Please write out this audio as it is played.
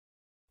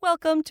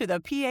Welcome to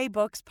the PA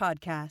Books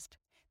Podcast.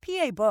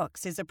 PA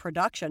Books is a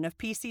production of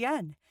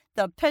PCN,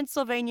 the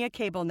Pennsylvania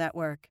Cable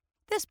Network.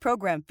 This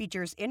program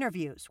features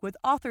interviews with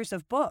authors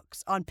of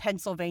books on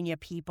Pennsylvania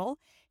people,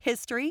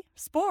 history,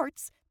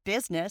 sports,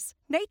 business,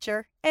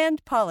 nature,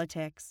 and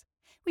politics.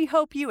 We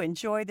hope you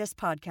enjoy this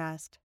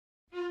podcast.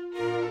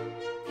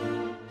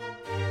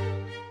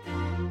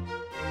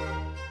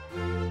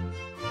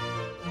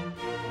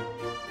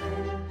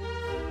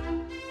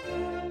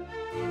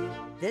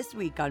 This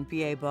week on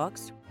PA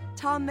Books,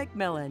 Tom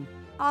McMillan,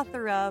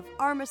 author of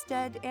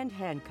Armistead and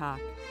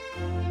Hancock.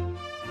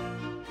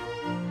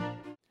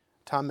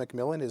 Tom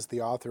McMillan is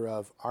the author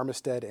of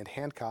Armistead and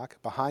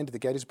Hancock, Behind the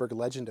Gettysburg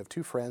Legend of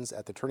Two Friends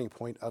at the Turning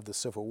Point of the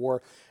Civil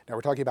War. Now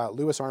we're talking about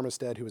Lewis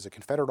Armistead, who was a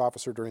Confederate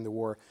officer during the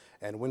war,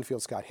 and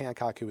Winfield Scott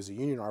Hancock, who was a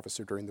Union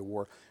officer during the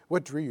war.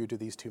 What drew you to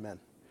these two men?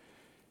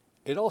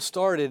 It all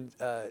started,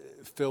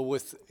 Phil,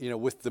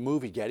 with the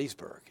movie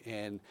Gettysburg,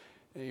 and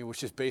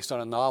which is based on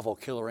a novel,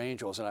 Killer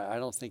Angels, and I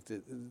don't think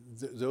that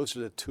those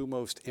are the two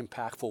most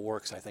impactful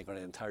works, I think, on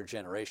an entire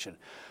generation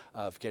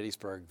of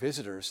Gettysburg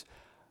visitors.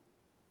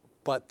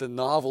 But the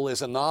novel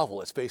is a novel.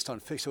 It's based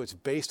on fiction, so it's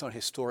based on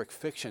historic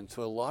fiction.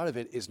 So a lot of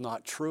it is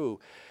not true.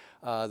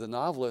 The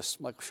novelist,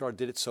 Michael Shard,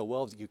 did it so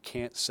well that you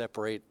can't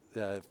separate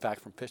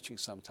fact from fiction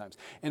sometimes.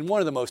 And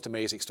one of the most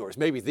amazing stories,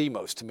 maybe the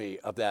most to me,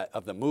 of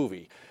the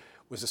movie,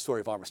 was the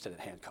story of Armistead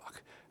and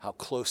Hancock. How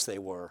close they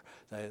were,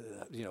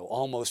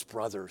 almost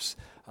brothers.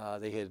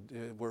 They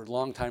were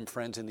longtime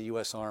friends in the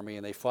U.S. Army,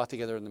 and they fought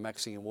together in the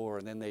Mexican War.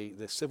 And then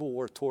the Civil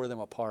War tore them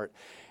apart,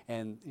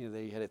 and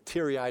they had a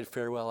teary-eyed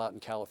farewell out in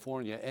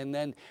California. And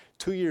then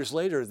 2 years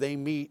later, they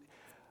meet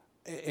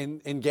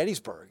in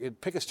Gettysburg. In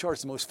Pickett's Charge,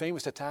 the most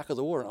famous attack of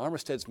the war, and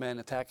Armistead's men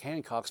attack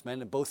Hancock's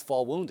men, and both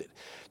fall wounded.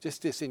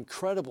 Just this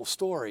incredible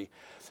story,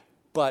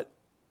 but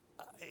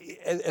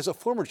as a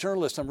former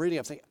journalist, I'm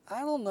thinking,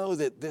 I don't know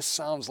that this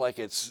sounds like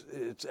it's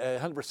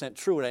 100%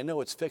 true, and I know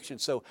it's fiction.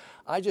 So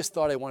I just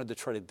thought I wanted to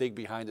try to dig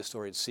behind the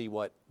story and see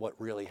what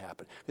really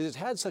happened. Because it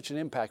had such an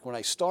impact. When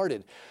I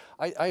started,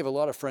 I have a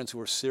lot of friends who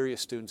were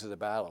serious students of the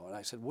battle, and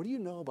I said, what do you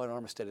know about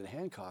Armistead and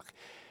Hancock?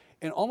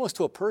 And almost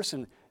to a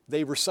person,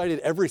 they recited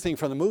everything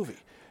from the movie.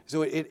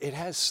 So it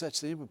has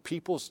such,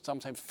 people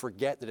sometimes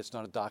forget that it's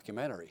not a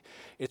documentary.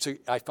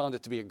 I found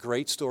it to be a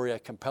great story, a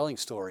compelling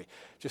story,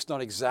 just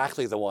not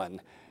exactly the one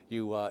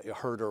you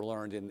heard or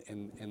learned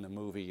in the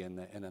movie and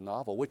the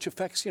novel, which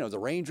affects, the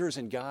Rangers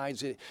and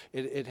guides.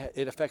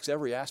 It affects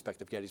every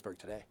aspect of Gettysburg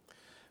today.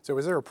 So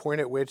was there a point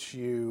at which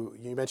you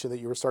mentioned that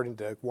you were starting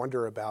to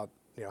wonder about,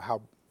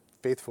 how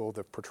faithful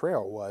the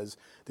portrayal was?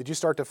 Did you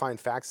start to find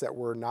facts that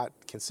were not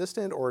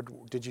consistent, or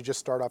did you just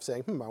start off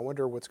saying, I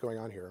wonder what's going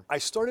on here? I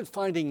started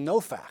finding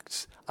no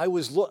facts.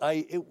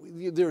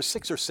 There are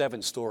 6 or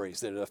 7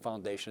 stories that are the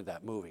foundation of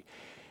that movie.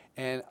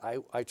 And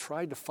I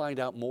tried to find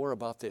out more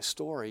about this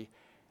story,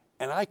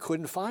 and I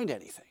couldn't find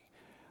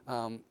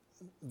anything.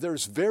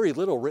 There's very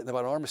little written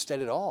about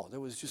Armistead at all. There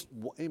was just,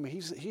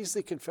 he's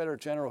the Confederate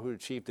general who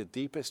achieved the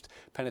deepest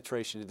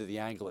penetration into the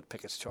angle at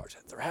Pickett's Charge.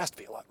 There has to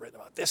be a lot written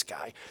about this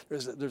guy.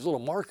 There's a little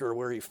marker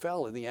where he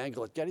fell in the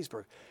angle at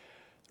Gettysburg.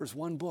 There's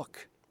one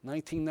book,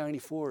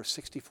 1994,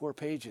 64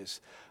 pages,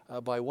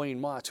 by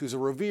Wayne Motts, who's a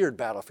revered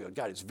battlefield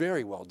guide. It's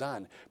very well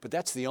done, but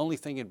that's the only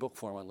thing in book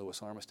form on Lewis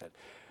Armistead.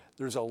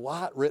 There's a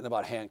lot written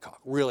about Hancock,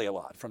 really a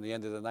lot, from the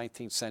end of the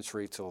 19th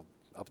century till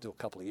up to a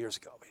couple of years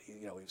ago.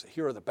 He was a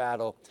hero of the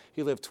battle.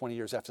 He lived 20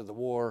 years after the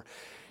war.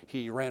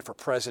 He ran for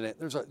president.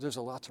 There's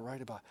a lot to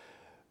write about.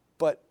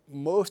 But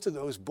most of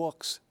those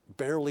books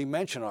barely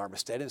mention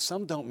Armistead, and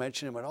some don't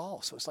mention him at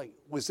all. So it's like,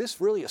 was this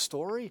really a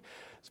story?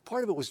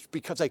 Part of it was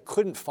because I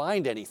couldn't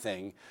find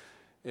anything,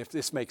 if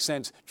this makes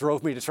sense,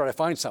 drove me to try to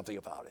find something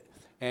about it.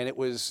 And it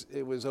was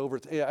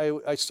over.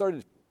 I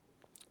started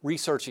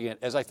researching it,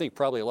 as I think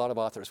probably a lot of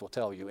authors will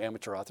tell you,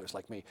 amateur authors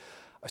like me.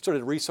 I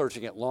started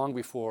researching it long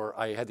before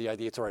I had the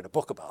idea to write a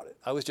book about it.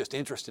 I was just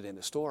interested in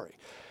the story.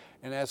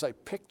 And as I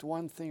picked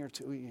one thing or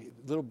two,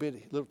 little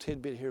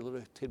tidbit here,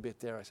 little tidbit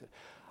there, I said,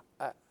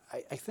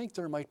 I think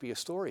there might be a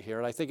story here,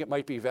 and I think it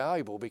might be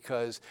valuable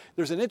because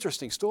there's an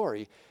interesting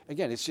story.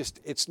 Again,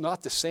 it's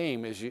not the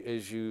same as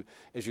you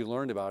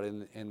learned about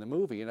in the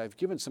movie. And I've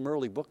given some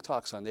early book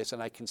talks on this,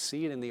 and I can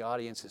see it in the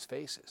audience's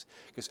faces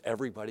because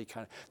everybody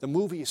the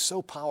movie is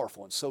so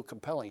powerful and so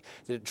compelling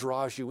that it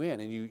draws you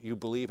in, and you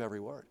believe every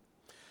word.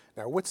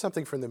 Now, what's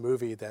something from the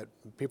movie that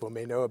people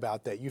may know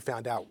about that you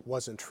found out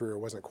wasn't true or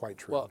wasn't quite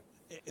true? Well,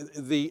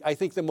 I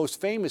think the most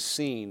famous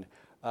scene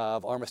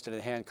of Armistead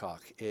and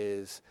Hancock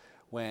is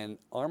when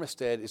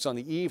Armistead is on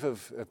the eve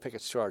of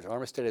Pickett's Charge.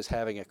 Armistead is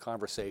having an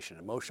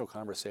emotional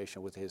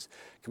conversation with his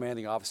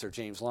commanding officer,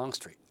 James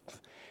Longstreet.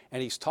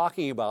 And he's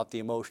talking about the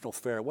emotional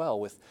farewell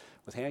with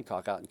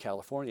Hancock out in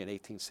California in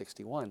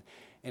 1861.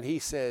 And he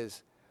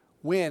says,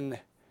 "When,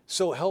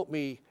 so help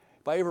me,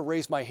 if I ever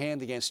raise my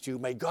hand against you,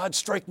 may God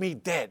strike me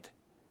dead."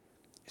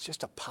 It's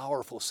just a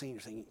powerful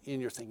scene.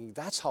 You're thinking,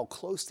 that's how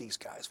close these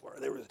guys were.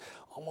 They were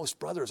almost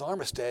brothers.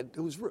 Armistead,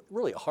 who was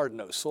really a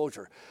hard-nosed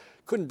soldier,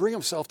 couldn't bring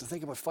himself to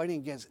think about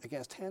fighting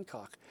against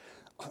Hancock.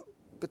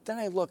 But then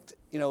I looked,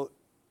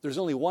 there's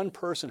only one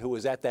person who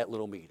was at that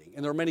little meeting,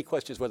 and there are many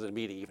questions whether the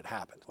meeting even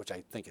happened, which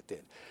I think it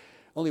did.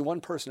 Only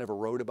one person ever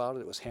wrote about it.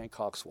 It was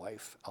Hancock's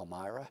wife,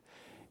 Elmira,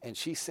 and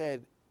she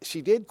said,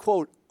 she did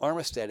quote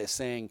Armistead as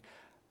saying,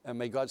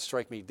 may God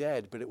strike me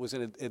dead, but it was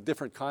in a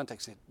different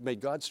context. May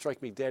God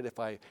strike me dead if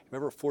I am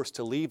ever forced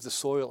to leave the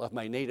soil of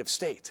my native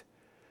state.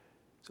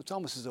 So it's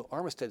almost as though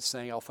Armistead's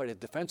saying, I'll fight a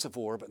defensive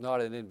war, but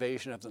not an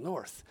invasion of the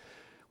North,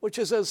 which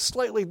is a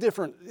slightly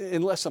different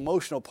and less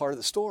emotional part of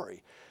the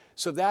story.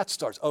 So that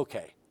starts,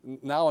 okay,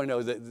 now I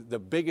know that the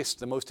biggest,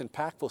 the most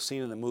impactful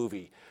scene in the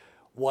movie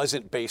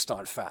wasn't based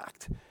on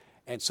fact.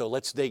 And so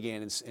let's dig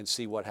in and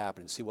see what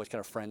happened, see what kind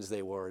of friends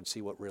they were, and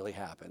see what really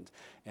happened,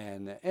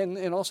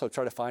 and also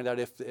try to find out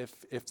if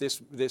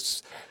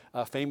this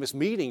famous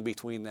meeting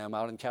between them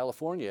out in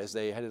California as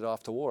they headed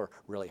off to war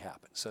really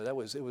happened. So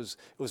it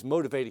was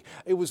motivating.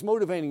 It was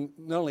motivating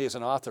not only as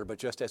an author but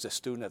just as a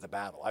student of the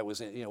battle. I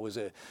was, it was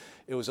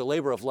a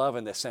labor of love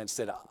in the sense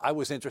that I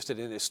was interested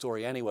in this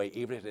story anyway,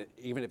 even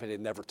if it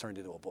had never turned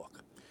into a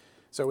book.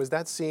 So was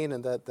that scene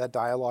and that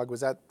dialogue,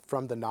 was that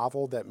from the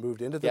novel that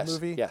moved into the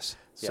movie? Yes.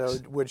 So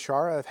would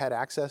Shaara have had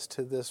access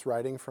to this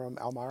writing from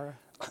Elmira?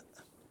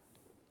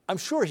 I'm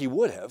sure he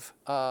would have.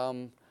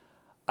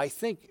 I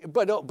think,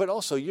 but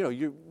also,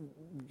 you're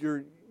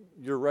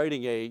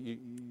writing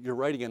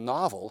a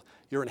novel.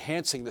 You're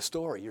enhancing the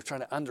story. You're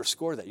trying to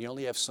underscore that. You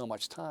only have so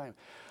much time.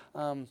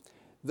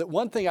 The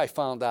one thing I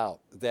found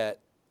out that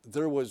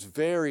there was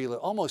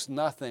almost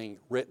nothing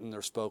written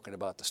or spoken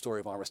about the story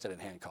of Armistead and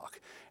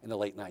Hancock in the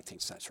late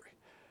 19th century.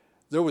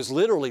 There was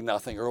literally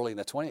nothing early in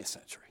the 20th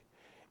century.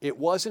 It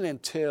wasn't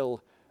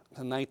until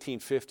the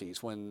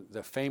 1950s when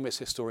the famous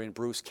historian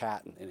Bruce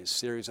Catton, in his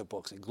series of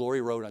books, Glory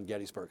Road on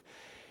Gettysburg,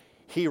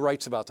 he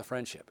writes about the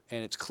friendship.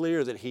 And it's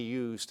clear that he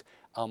used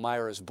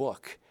Elmira's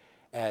book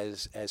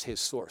as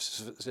his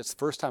source. It's the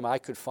first time I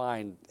could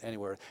find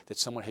anywhere that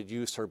someone had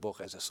used her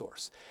book as a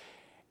source.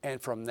 And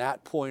from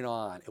that point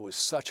on, it was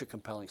such a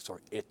compelling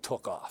story. It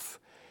took off.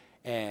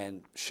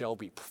 And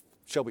Shelby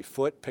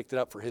Foote picked it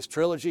up for his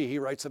trilogy. He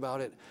writes about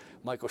it.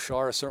 Michael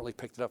Shaara certainly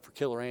picked it up for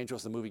Killer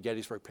Angels. The movie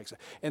Gettysburg picks it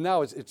up. And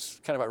now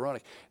it's kind of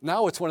ironic.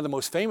 Now it's one of the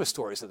most famous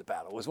stories of the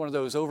battle. It was one of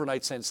those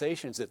overnight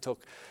sensations that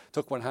took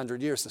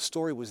 100 years. The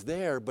story was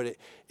there, but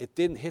it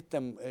didn't hit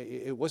them.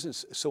 It wasn't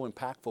so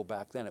impactful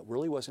back then. It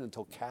really wasn't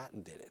until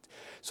Catton did it.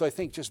 So I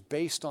think just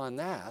based on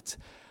that,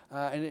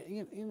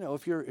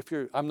 if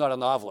you're, I'm not a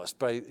novelist,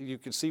 but you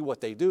can see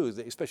what they do,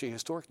 especially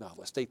historic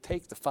novelists. They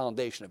take the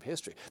foundation of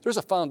history. There's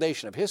a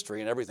foundation of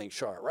history in everything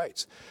Shaara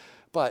writes,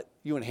 but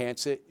you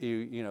enhance it.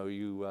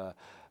 You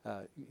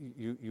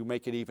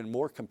make it even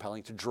more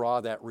compelling to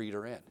draw that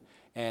reader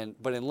in.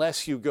 But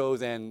unless you go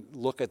then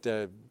look at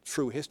the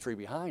true history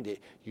behind it,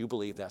 you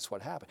believe that's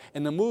what happened.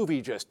 And the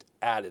movie just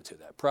added to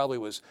that. Probably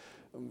was.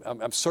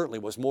 Certainly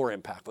was more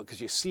impactful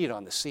because you see it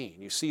on the scene.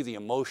 You see the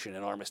emotion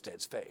in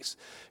Armistead's face.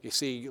 You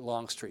see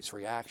Longstreet's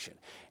reaction,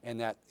 and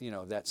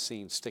that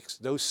scene sticks.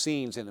 Those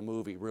scenes in the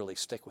movie really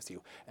stick with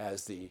you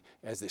as the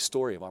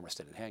story of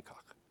Armistead and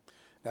Hancock.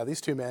 Now,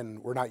 these two men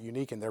were not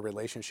unique in their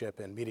relationship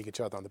and meeting each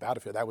other on the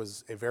battlefield. That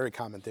was a very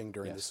common thing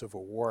during the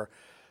Civil War.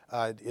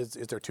 Is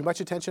there too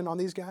much attention on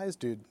these guys?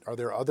 Are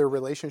there other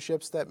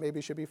relationships that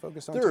maybe should be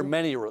focused on? There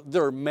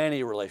are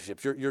many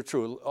relationships. You're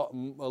true.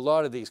 A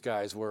lot of these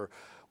guys were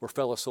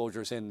fellow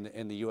soldiers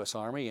in the U.S.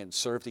 Army and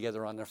served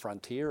together on the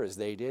frontier as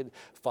they did,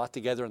 fought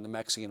together in the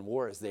Mexican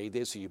War as they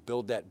did. So you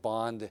build that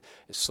bond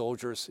as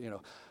soldiers,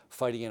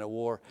 fighting in a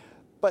war.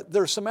 But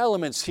there are some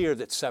elements here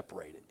that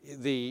separate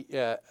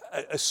it.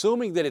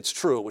 Assuming that it's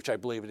true, which I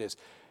believe it is,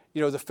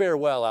 the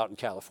farewell out in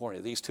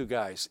California, these two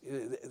guys,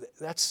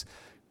 that's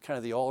kind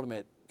of the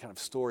ultimate kind of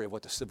story of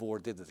what the Civil War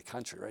did to the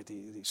country, right?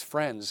 These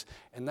friends,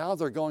 and now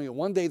they're going,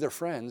 one day they're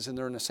friends and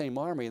they're in the same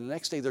army, and the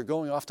next day they're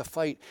going off to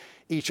fight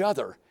each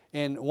other,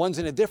 and one's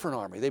in a different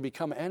army. They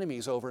become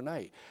enemies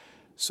overnight.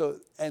 So,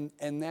 and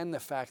then the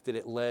fact that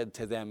it led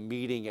to them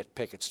meeting at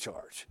Pickett's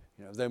Charge,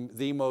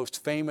 the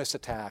most famous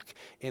attack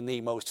in the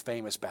most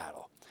famous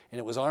battle. And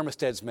it was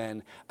Armistead's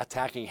men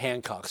attacking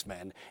Hancock's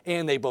men,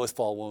 and they both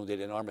fall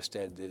wounded, and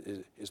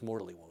Armistead is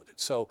mortally wounded.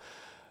 So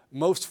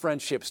most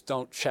friendships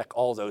don't check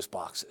all those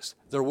boxes.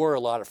 There were a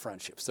lot of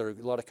friendships. There are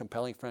a lot of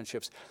compelling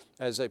friendships.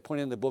 As I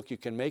point in the book, you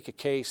can make a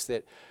case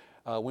that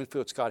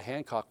Winfield Scott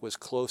Hancock was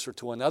closer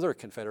to another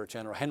Confederate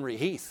general, Henry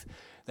Heath,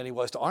 than he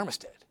was to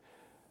Armistead.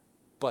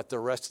 But the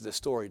rest of the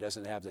story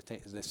doesn't have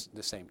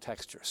the same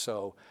texture.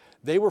 So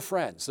they were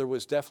friends. There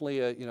was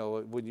definitely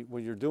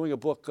when you're doing a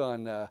book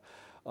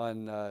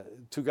on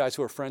two guys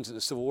who were friends in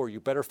the Civil War, you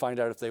better find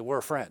out if they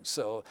were friends.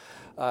 So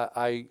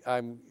I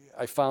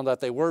found out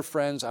they were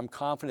friends. I'm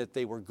confident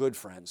they were good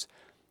friends.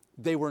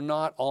 They were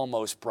not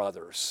almost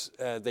brothers.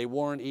 They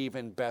weren't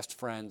even best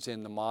friends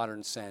in the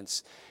modern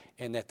sense,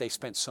 in that they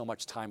spent so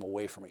much time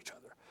away from each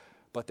other.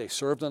 but they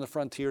served on the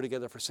frontier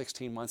together for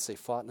 16 months. They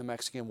fought in the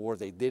Mexican War.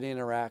 They did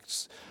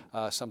interact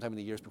sometime in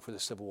the years before the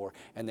Civil War,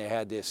 and they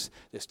had this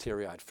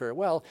teary-eyed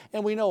farewell.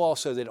 And we know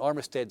also that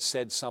Armistead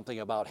said something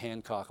about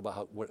Hancock,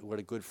 about what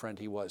a good friend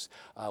he was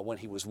when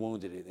he was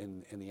wounded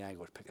in the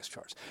angle at Pickett's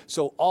Charge.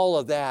 So all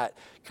of that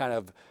kind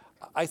of,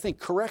 I think,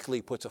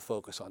 correctly puts a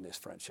focus on this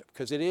friendship,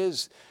 because it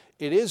is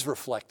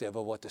reflective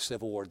of what the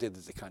Civil War did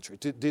to the country,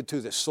 did to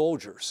the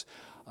soldiers.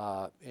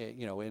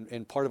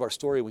 And part of our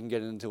story we can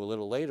get into a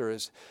little later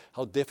is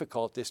how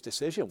difficult this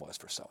decision was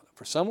for some of them.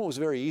 For some, it was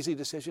a very easy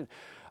decision.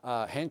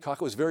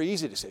 Hancock, it was a very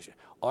easy decision.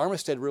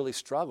 Armistead really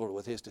struggled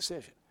with his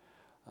decision,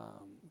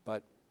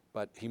 but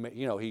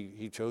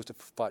he chose to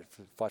fight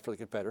for the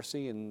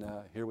Confederacy, and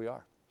here we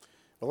are.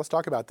 Well, let's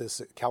talk about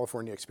this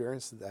California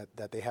experience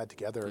that they had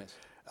together. Yes.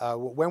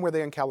 When were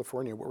they in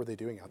California? What were they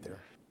doing out there?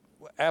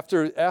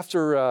 After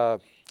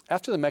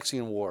the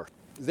Mexican War,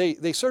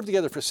 they served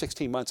together for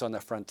 16 months on the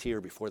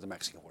frontier before the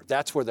Mexican War.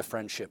 That's where the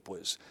friendship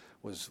was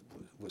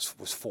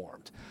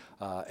formed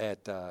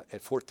at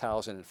Fort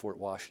Towson and Fort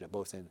Washita,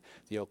 both in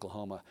the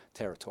Oklahoma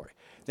Territory.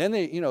 Then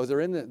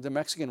they're in the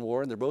Mexican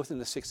War, and they're both in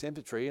the 6th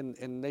Infantry,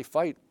 and they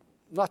fight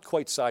not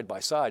quite side by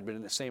side, but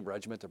in the same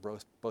regiment. They're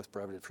both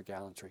brevetted for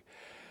gallantry.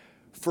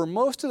 For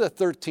most of the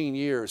 13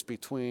 years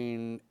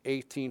between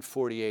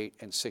 1848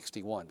 and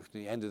 61,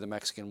 between the end of the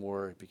Mexican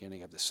War and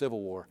beginning of the Civil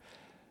War,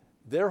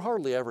 they're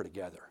hardly ever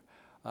together.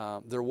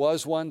 There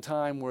was one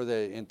time where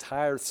the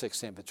entire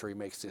 6th Infantry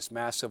makes this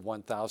massive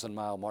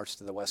 1,000-mile march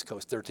to the West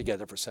Coast. They're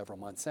together for several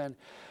months then.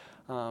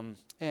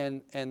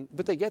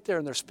 But they get there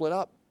and they're split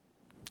up.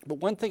 But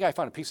one thing I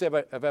found, a piece of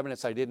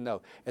evidence I didn't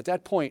know, at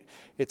that point,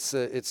 it's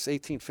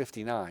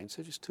 1859,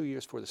 so just 2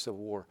 years before the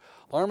Civil War.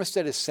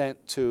 Armistead is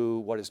sent to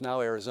what is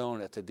now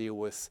Arizona to deal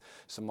with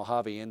some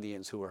Mojave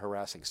Indians who were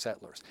harassing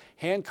settlers.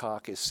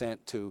 Hancock is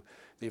sent to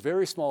the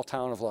very small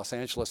town of Los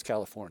Angeles,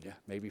 California,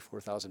 maybe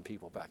 4,000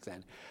 people back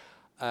then,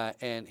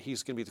 and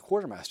he's going to be the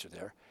quartermaster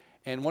there.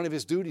 And one of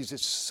his duties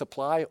is to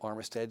supply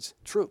Armistead's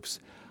troops.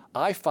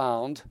 I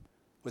found,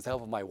 with the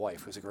help of my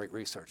wife, who's a great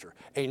researcher,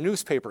 a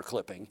newspaper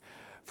clipping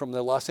from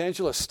the Los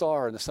Angeles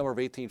Star in the summer of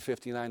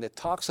 1859 that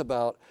talks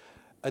about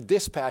a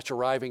dispatch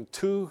arriving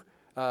to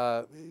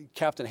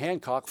Captain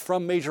Hancock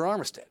from Major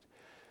Armistead.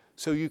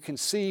 So you can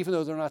see, even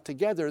though they're not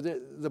together,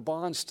 the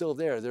bond's still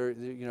there.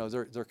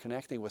 They're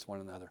connecting with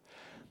one another.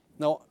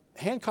 Now,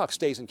 Hancock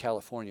stays in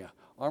California.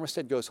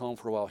 Armistead goes home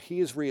for a while. He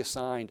is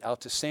reassigned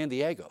out to San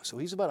Diego. So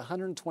he's about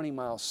 120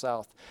 miles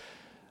south.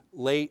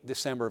 Late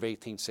December of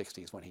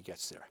 1860 is when he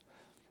gets there.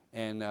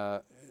 And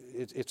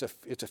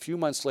it's a few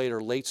months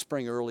later, late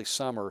spring, early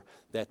summer,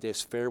 that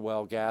this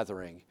farewell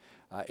gathering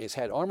is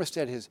had.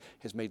 Armistead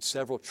has made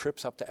several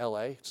trips up to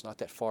L.A. It's not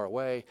that far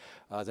away.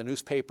 The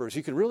newspapers,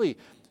 you can really,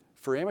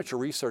 for amateur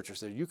researchers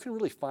there, you can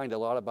really find a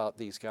lot about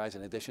these guys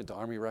in addition to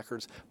Army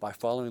records by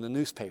following the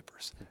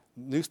newspapers.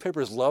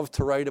 Newspapers love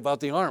to write about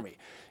the Army.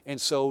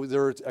 And so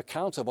there are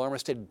accounts of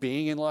Armistead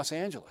being in Los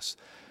Angeles.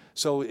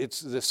 So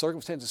the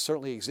circumstances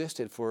certainly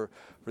existed for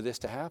this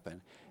to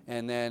happen.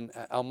 And then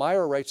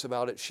Elmira writes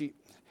about it.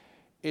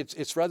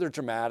 It's rather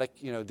dramatic.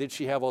 Did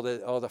she have all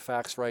the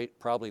facts right?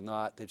 Probably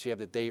not. Did she have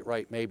the date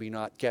right? Maybe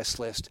not. Guest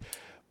list.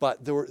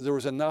 But there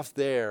was enough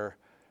there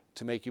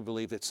to make you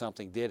believe that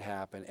something did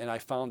happen. And I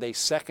found a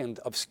second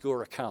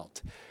obscure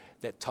account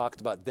that talked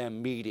about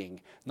them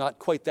meeting, not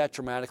quite that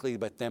dramatically,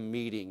 but them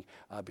meeting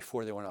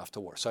before they went off to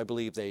war. So I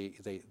believe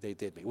they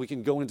did meet. We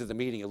can go into the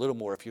meeting a little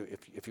more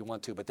if you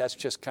want to, but that's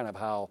just kind of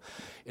how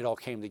it all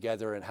came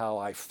together and how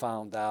I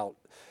found out,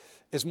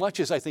 as much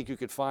as I think you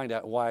could find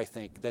out, why I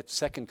think that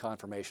second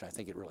confirmation, I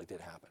think it really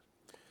did happen.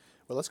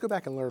 Well, let's go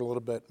back and learn a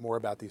little bit more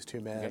about these two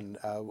men.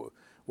 Okay.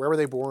 Where were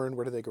they born?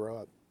 Where did they grow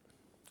up?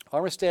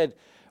 Armistead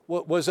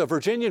was a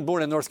Virginian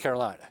born in North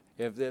Carolina,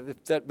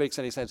 if that makes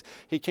any sense.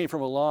 He came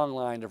from a long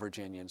line of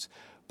Virginians,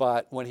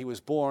 but when he was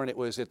born, it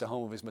was at the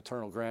home of his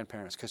maternal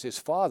grandparents, because his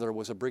father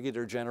was a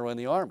brigadier general in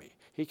the Army.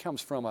 He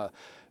comes from a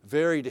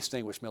very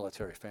distinguished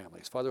military family.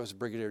 His father was a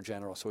brigadier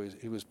general, so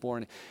he was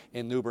born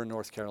in New Bern,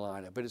 North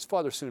Carolina. But his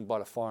father soon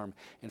bought a farm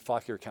in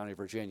Fauquier County,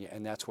 Virginia,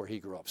 and that's where he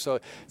grew up. So I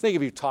think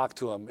if you talk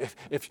to him,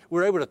 if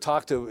we're able to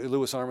talk to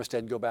Lewis Armistead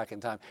and go back in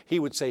time, he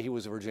would say he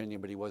was a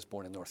Virginian, but he was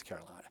born in North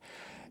Carolina.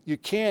 You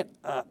can't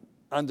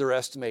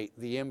underestimate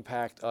the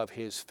impact of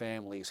his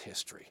family's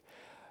history.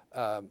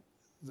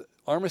 The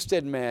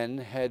Armistead men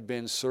had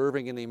been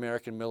serving in the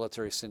American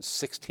military since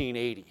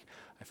 1680.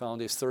 I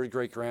found his third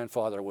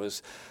great-grandfather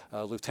was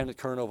a lieutenant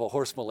colonel of a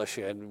horse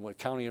militia in a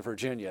county in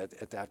Virginia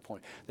at that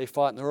point. They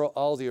fought in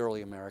all the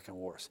early American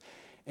wars.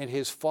 And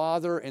his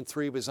father and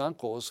three of his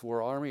uncles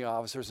were Army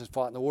officers and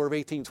fought in the War of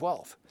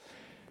 1812.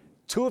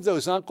 Two of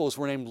those uncles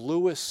were named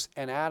Lewis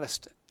and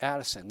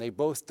Addison. They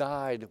both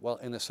died while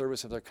in the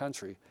service of their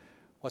country.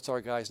 What's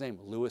our guy's name?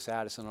 Lewis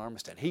Addison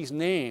Armistead. He's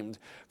named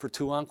for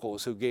two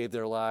uncles who gave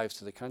their lives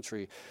to the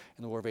country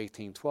in the War of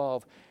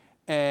 1812.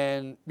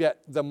 And yet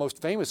the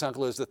most famous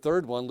uncle is the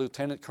third one,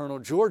 Lieutenant Colonel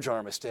George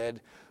Armistead,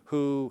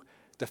 who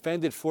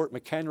defended Fort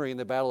McHenry in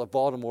the Battle of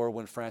Baltimore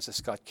when Francis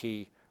Scott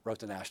Key wrote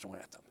the national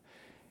anthem.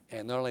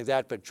 And not only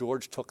that, but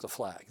George took the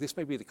flag. This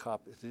may be the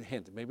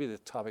hint, maybe the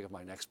topic of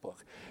my next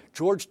book.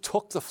 George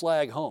took the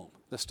flag home,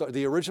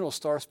 the original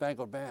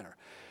Star-Spangled Banner.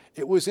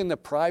 It was in the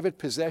private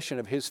possession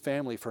of his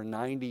family for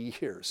 90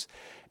 years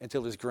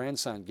until his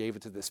grandson gave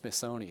it to the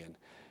Smithsonian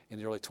in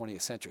the early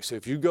 20th century. So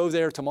if you go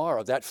there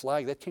tomorrow, that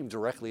flag, that came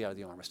directly out of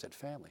the Armistead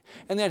family.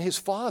 And then his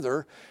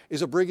father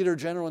is a brigadier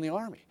general in the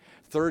Army,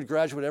 third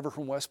graduate ever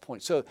from West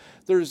Point. So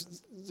there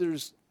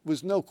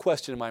was no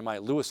question in my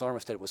mind Louis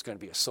Armistead was going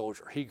to be a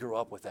soldier. He grew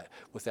up with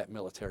that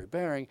military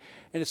bearing,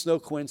 and it's no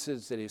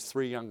coincidence that his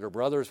three younger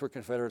brothers were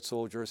Confederate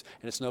soldiers,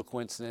 and it's no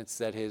coincidence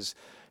that his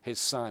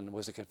son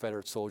was a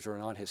Confederate soldier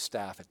and on his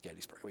staff at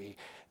Gettysburg.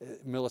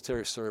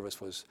 Military service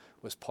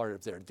was part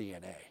of their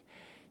DNA.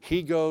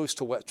 He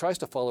tries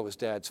to follow his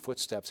dad's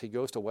footsteps. He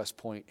goes to West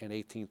Point in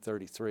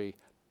 1833.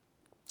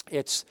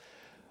 It's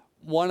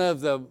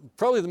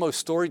probably the most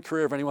storied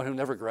career of anyone who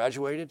never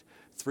graduated.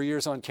 3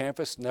 years on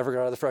campus, never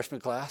got out of the freshman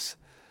class.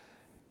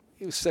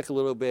 He was sick a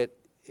little bit.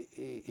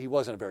 He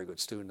wasn't a very good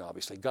student,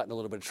 obviously. Got in a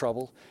little bit of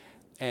trouble.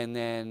 And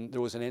then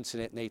there was an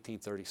incident in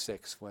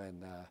 1836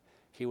 when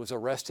he was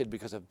arrested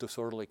because of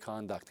disorderly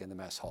conduct in the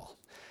mess hall.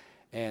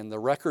 And the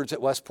records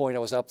at West Point, I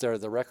was up there,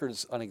 the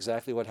records on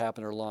exactly what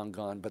happened are long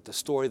gone, but the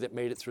story that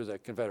made it through the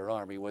Confederate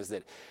Army was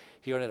that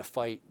he got in a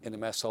fight in the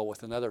mess hall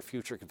with another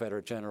future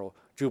Confederate general,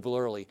 Jubal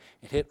Early,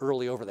 and hit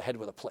Early over the head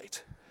with a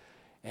plate.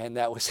 And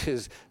that was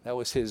his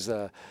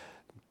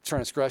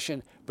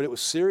transgression, but it was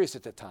serious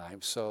at the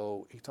time.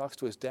 So he talks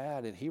to his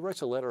dad, and he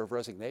writes a letter of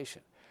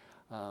resignation.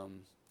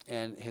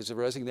 And his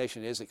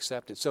resignation is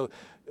accepted. So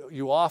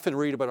you often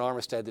read about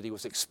Armistead that he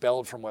was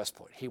expelled from West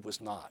Point. He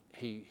was not.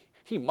 He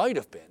might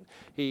have been.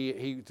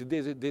 He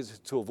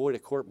did to avoid a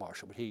court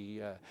martial, but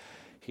he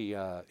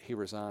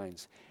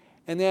resigns.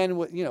 And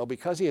then,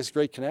 because he has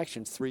great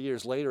connections, 3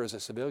 years later as a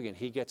civilian,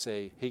 he gets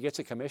a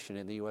commission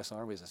in the U.S.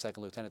 Army as a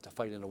second lieutenant to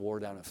fight in a war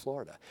down in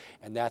Florida.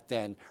 And that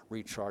then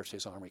recharged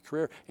his Army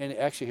career. And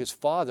actually his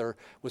father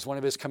was one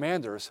of his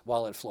commanders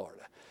while in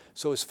Florida.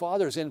 So his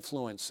father's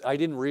influence, I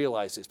didn't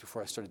realize this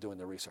before I started doing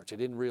the research. I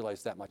didn't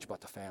realize that much about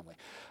the family.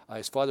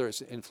 His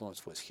father's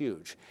influence was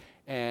huge.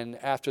 And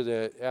after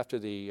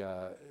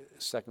the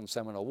Second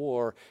Seminole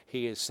War,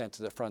 he is sent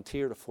to the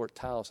frontier to Fort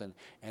Towson,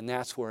 and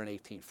that's where in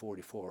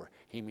 1844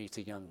 he meets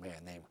a young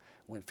man named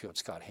Winfield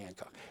Scott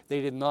Hancock. They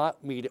did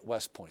not meet at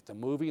West Point. The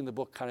movie and the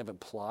book kind of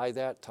imply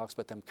that, talks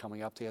about them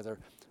coming up together.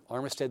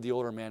 Armistead, the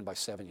older man by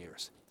 7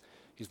 years.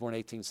 He's born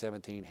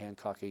 1817,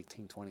 Hancock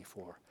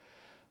 1824.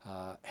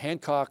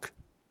 Hancock,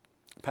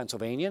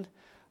 Pennsylvanian,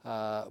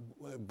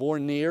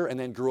 born near and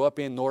then grew up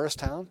in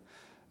Norristown.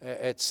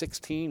 At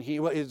 16,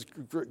 it's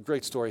a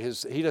great story.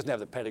 He doesn't have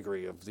the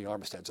pedigree of the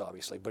Armisteads,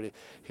 obviously, but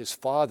his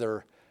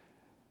father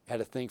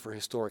had a thing for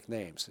historic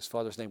names. His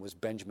father's name was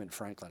Benjamin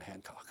Franklin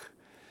Hancock.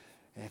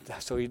 And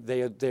so they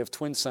have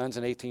twin sons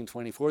in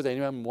 1824. They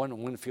named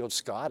one Winfield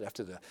Scott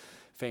after the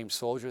famed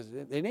soldier.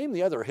 They named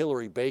the other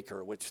Hillary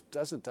Baker, which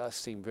doesn't to us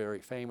seem very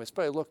famous,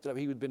 but I looked it up.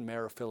 He had been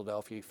mayor of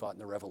Philadelphia. He fought in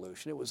the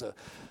Revolution. It was a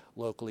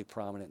locally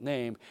prominent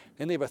name.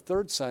 Then they have a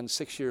third son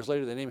 6 years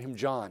later. They name him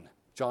John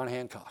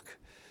Hancock.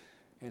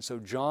 And so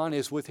John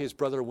is with his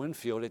brother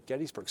Winfield at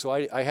Gettysburg. So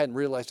I hadn't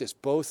realized this.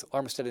 Both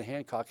Armistead and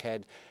Hancock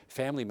had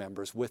family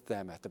members with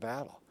them at the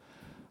battle.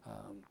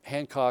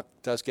 Hancock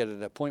does get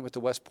an appointment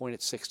to West Point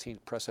at 16,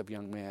 impressive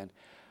young man.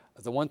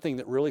 The one thing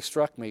that really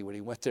struck me when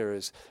he went there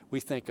is we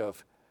think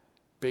of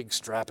big,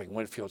 strapping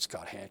Winfield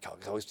Scott Hancock.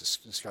 He's always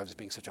described as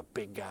being such a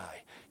big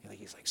guy. You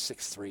think he's like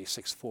 6'3",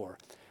 6'4".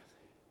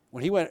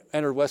 When he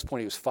entered West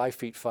Point, he was 5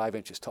 feet 5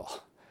 inches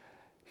tall.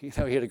 He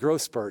had a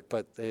growth spurt,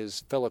 but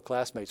his fellow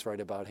classmates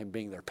write about him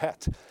being their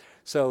pet.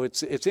 So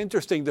it's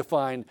interesting to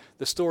find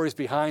the stories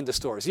behind the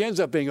stories. He ends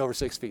up being over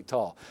 6 feet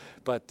tall,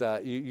 but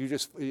you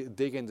just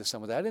dig into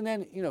some of that. And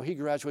then, he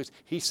graduates.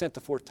 He's sent to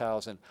Fort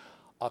Towson.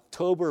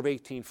 October of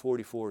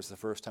 1844 is the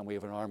first time we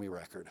have an Army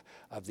record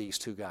of these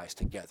two guys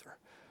together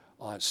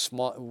on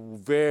small,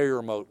 very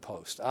remote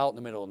post, out in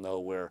the middle of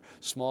nowhere,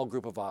 small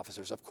group of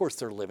officers. Of course,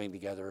 they're living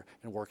together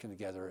and working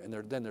together, and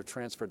then they're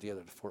transferred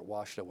together to Fort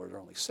Washington, where there are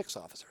only 6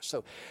 officers.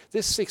 So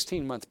this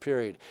 16-month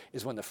period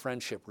is when the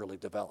friendship really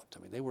developed.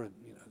 I mean,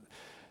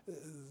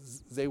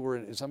 they were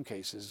in some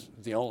cases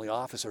the only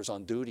officers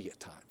on duty at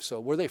times. So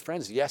were they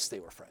friends? Yes, they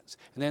were friends.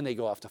 And then they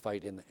go off to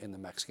fight in the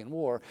Mexican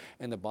War,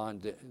 and the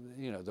bond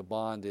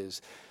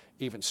is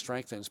even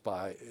strengthened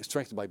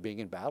by being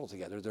in battle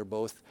together. They're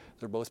both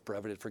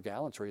brevetted for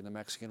gallantry in the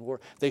Mexican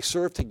War. They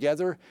served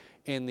together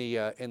in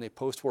the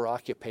post-war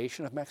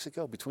occupation of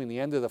Mexico. Between the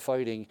end of the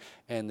fighting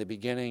and the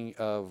beginning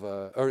of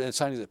and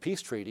signing of the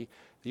peace treaty,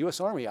 the U.S.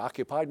 Army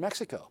occupied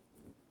Mexico,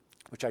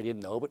 which I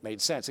didn't know but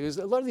made sense. Because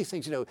a lot of these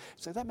things,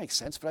 so that makes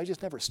sense, but I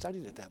just never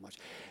studied it that much.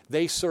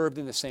 They served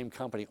in the same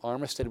company.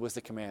 Armistead was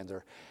the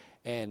commander,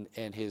 and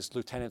his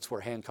lieutenants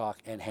were Hancock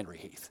and Henry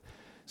Heath.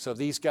 So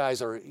these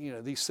guys are,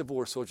 these Civil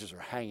War soldiers are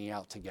hanging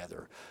out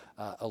together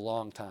a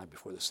long time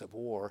before the Civil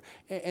War.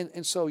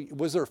 And so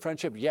was there a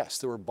friendship? Yes,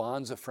 there were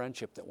bonds of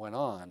friendship that went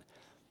on.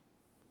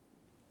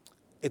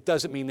 It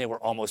doesn't mean they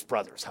were almost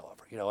brothers,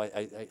 however. You know,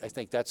 I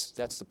think that's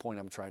the point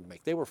I'm trying to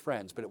make. They were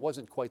friends, but it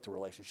wasn't quite the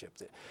relationship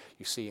that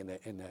you see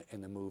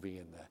in the movie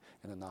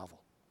and the novel.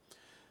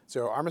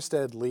 So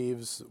Armistead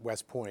leaves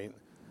West Point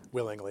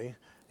willingly,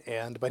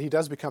 but he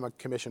does become a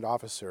commissioned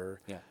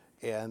officer. Yeah.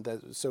 And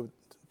so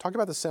talk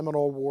about the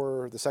Seminole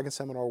War, the Second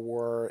Seminole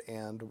War,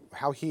 and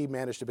how he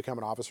managed to become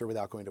an officer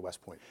without going to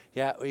West Point.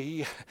 Yeah,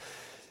 he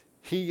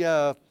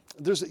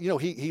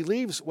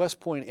leaves West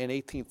Point in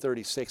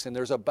 1836, and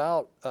there's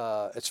about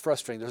it's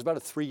frustrating. There's about a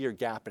 3-year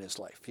gap in his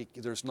life.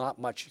 There's not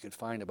much you can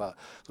find about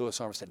Lewis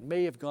Armistead.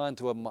 May have gone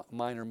to a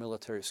minor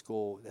military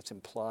school. That's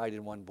implied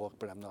in one book,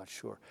 but I'm not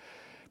sure.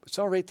 But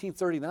summer of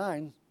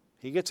 1839,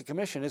 he gets a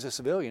commission as a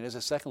civilian, as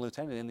a second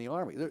lieutenant in the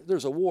Army.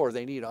 There's a war;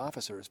 they need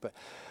officers, but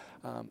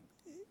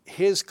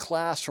his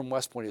class from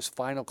West Point, his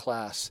final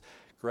class,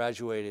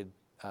 graduated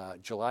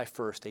July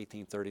 1st,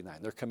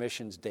 1839. Their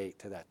commissions date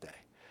to that day.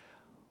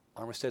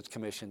 Armistead's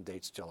commission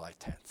dates July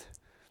 10th.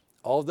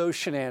 All those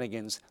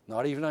shenanigans,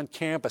 not even on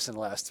campus in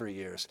the last 3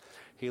 years,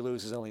 he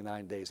loses only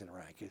 9 days in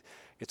rank.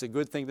 It's a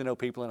good thing to know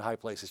people in high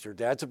places. Your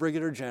dad's a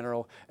brigadier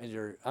general and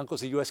your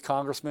uncle's a U.S.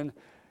 congressman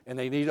and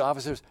they need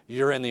officers,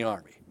 you're in the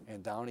Army.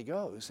 And down he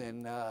goes.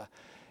 And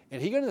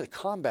he got into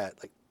combat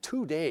like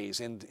 2 days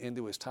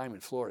into his time in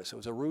Florida, so it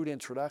was a rude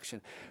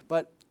introduction.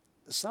 But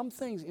some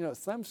things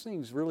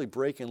really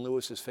break in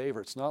Lewis's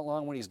favor. It's not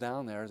long when he's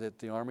down there that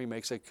the Army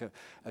makes a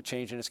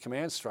change in its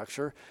command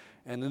structure,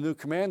 and the new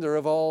commander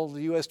of all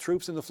the U.S.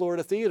 troops in the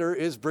Florida theater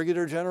is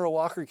Brigadier General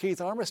Walker Keith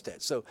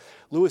Armistead. So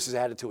Lewis is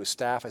added to his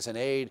staff as an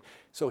aide,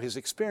 so his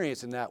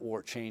experience in that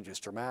war changes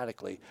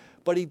dramatically.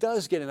 But he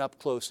does get an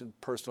up-close and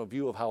personal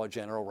view of how a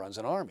general runs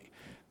an army.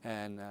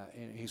 And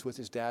he's with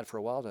his dad for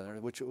a while down there,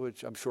 which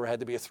I'm sure had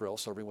to be a thrill,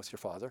 serving with your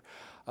father.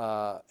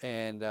 But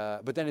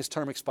then his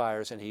term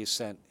expires, and he's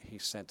sent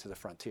to the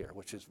frontier,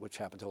 which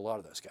happened to a lot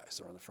of those guys.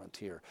 They're on the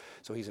frontier.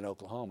 So he's in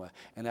Oklahoma,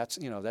 and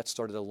that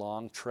started a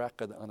long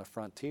trek on the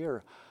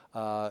frontier,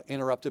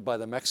 interrupted by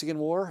the Mexican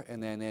War,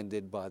 and then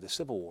ended by the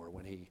Civil War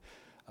when he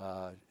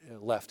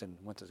left and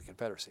went to the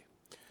Confederacy.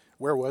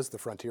 Where was the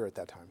frontier at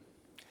that time?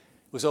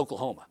 It was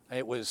Oklahoma.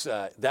 It was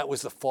that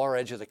was the far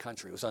edge of the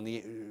country. It was on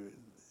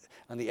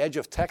the edge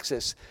of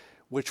Texas,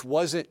 which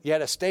wasn't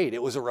yet a state.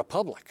 It was a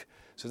republic.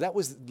 So that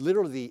was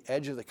literally the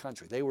edge of the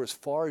country. They were as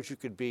far as you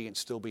could be and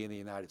still be in the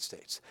United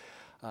States.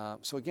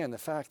 So again, the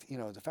fact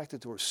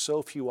that there were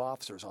so few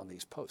officers on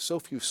these posts, so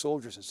few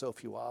soldiers and so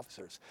few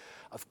officers,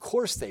 of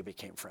course they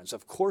became friends.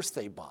 Of course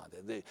they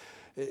bonded.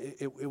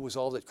 It was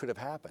all that could have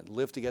happened.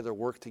 Live together,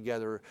 work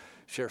together,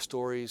 share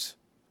stories,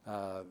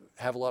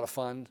 have a lot of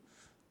fun,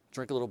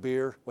 drink a little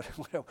beer,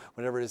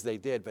 whatever it is they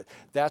did. But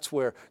that's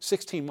where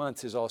 16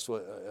 months is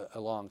also a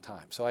long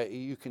time. So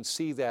you can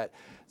see that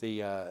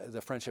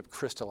the friendship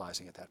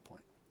crystallizing at that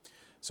point.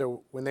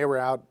 So when they were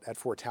out at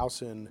Fort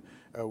Towson,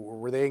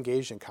 were they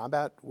engaged in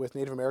combat with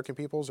Native American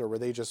peoples, or were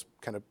they just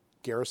kind of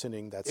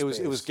garrisoning that space?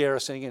 It was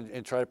garrisoning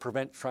and trying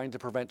to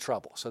prevent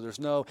trouble. So there's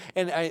no,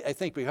 and I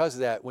think because of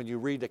that, when you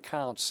read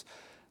accounts,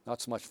 not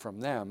so much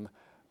from them,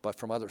 but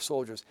from other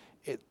soldiers,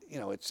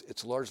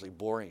 it's largely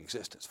boring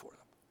existence for them.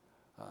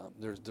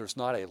 There's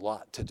not a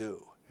lot to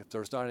do. If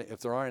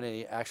there aren't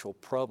any actual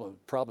problems,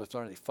 there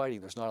aren't any fighting,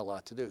 there's not a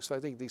lot to do. So I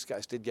think these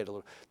guys did get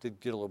a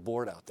little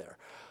bored out there.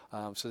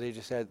 So they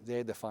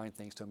had to find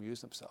things to amuse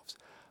themselves.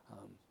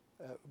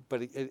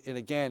 But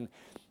again,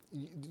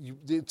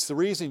 it's the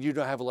reason you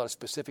don't have a lot of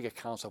specific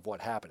accounts of what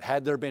happened.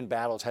 Had there been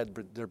battles, had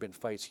there been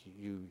fights,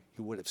 you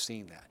would have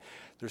seen that.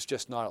 There's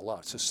just not a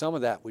lot. So some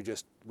of that we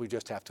just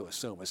have to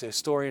assume. As a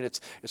historian,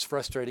 it's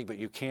frustrating, but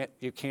you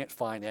can't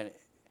find any.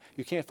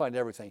 You can't find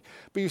everything,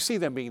 but you see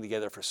them being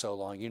together for so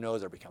long, you know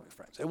they're becoming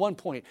friends. At one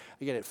point,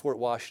 again, at Fort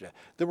Washita,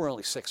 there were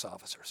only 6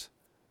 officers.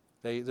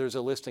 There's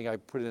a listing, I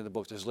put it in the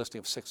book, there's a listing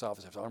of 6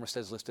 officers.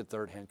 Armistead's listed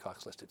 3rd,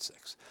 Hancock's listed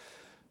 6.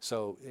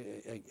 So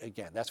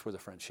again, that's where the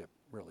friendship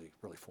really,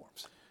 really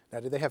forms.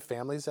 Now, did they have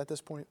families at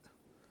this point?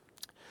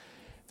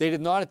 They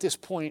did not at this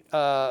point.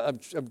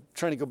 I'm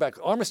trying to go back.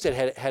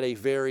 Armistead had a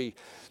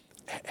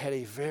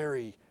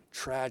very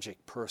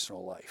tragic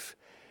personal life.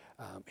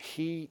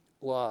 He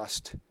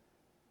lost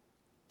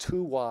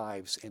 2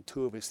 wives and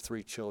 2 of his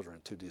 3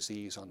 children to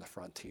disease on the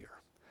frontier.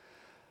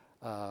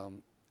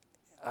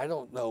 I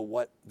don't know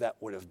what that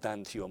would have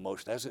done to you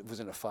emotionally. It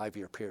was in a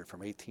 5-year period from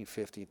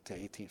 1850 to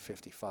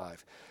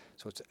 1855,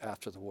 so it's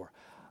after the war.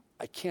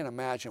 I can't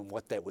imagine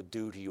what that would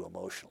do to you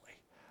emotionally.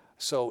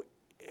 So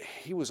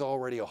he was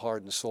already a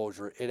hardened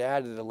soldier. It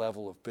added a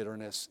level of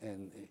bitterness,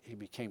 and he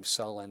became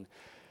sullen,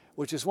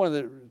 which is one of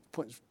the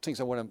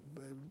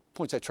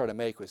points I try to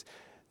make was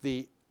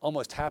the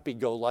almost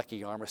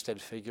happy-go-lucky Armistead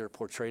figure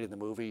portrayed in the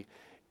movie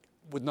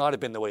would not have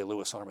been the way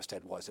Lewis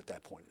Armistead was at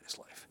that point in his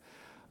life.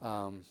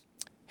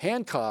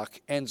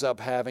 Hancock ends up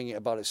having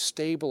about as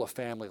stable a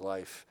family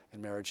life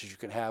and marriage as you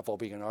can have while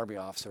being an Army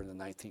officer in the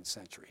 19th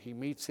century. He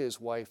meets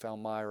his wife,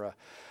 Elmira,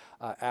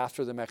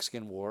 after the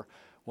Mexican War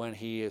when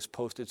he is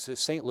posted to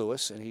St.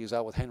 Louis, and he's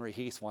out with Henry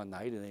Heath one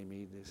night, and they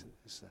meet.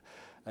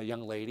 a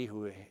young lady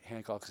who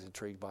Hancock is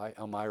intrigued by,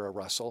 Elmira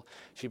Russell.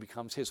 She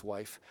becomes his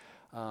wife.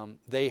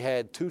 They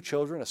had 2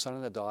 children, a son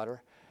and a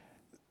daughter.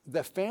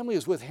 The family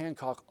was with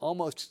Hancock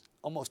almost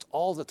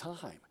all the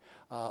time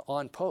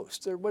on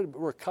post. There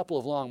were a couple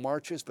of long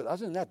marches, but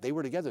other than that, they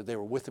were together. They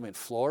were with him in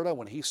Florida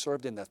when he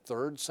served in the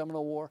 3rd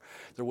Seminole War.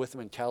 They're with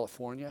him in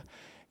California.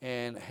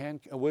 And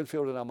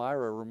Winfield and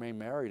Elmira remained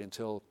married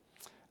until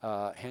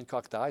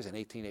Hancock dies in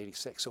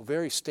 1886. So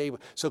very stable,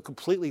 so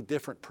completely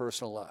different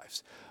personal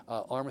lives.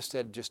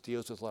 Armistead just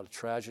deals with a lot of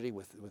tragedy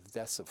with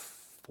deaths of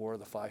 4 of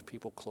the 5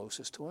 people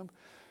closest to him.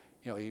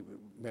 You know,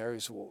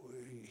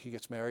 he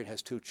gets married,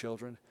 has 2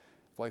 children.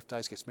 Wife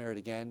dies, gets married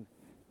again.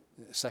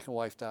 Second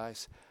wife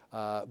dies.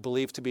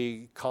 Believed to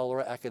be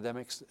cholera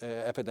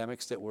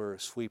epidemics that were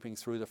sweeping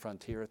through the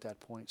frontier at that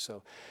point.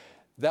 So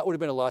that would have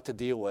been a lot to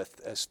deal with,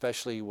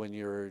 especially when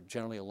you're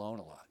generally alone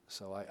a lot.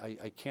 So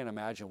I can't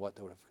imagine what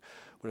they would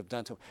have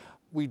done to him.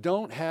 We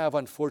don't have,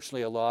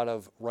 unfortunately, a lot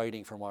of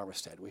writing from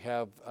Armistead. We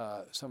have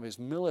some of his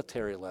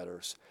military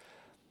letters.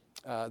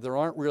 There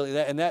aren't really,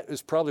 and that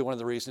is probably one of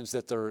the reasons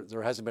that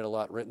there hasn't been a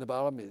lot written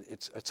about him.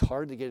 It's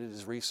hard to get at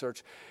his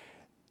research.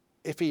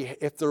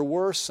 If there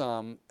were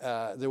some,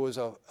 there was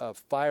a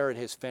fire at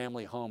his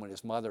family home, at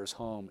his mother's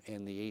home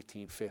in the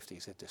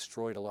 1850s. It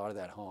destroyed a lot of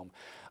that home.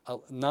 A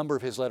number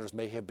of his letters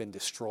may have been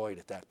destroyed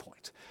at that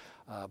point.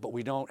 But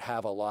we don't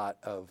have a lot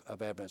of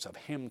evidence of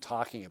him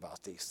talking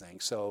about these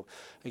things. So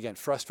again,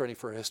 frustrating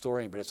for a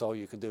historian, but it's all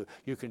you can do.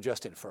 You can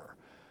just infer.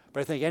 But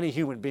I think any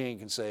human being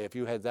can say if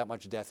you had that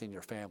much death in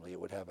your family, it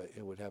would have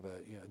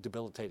a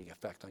debilitating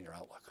effect on your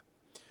outlook.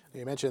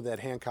 You mentioned that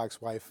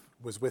Hancock's wife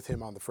was with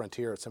him on the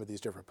frontier at some of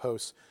these different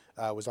posts.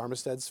 Was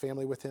Armistead's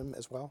family with him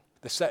as well?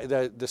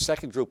 The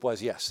second group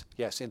was, yes,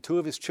 and 2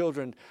 of his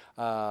children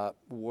are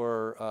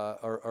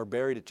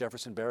buried at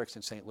Jefferson Barracks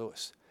in St.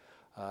 Louis.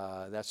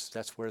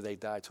 That's where they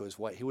died. So his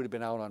wife, he would have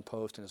been out on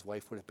post, and his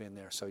wife would have been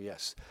there. So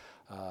yes,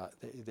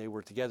 they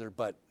were together,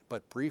 but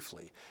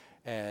briefly,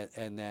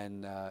 and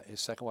then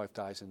his second wife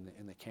dies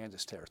in the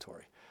Kansas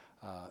territory,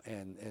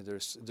 and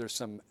there's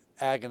some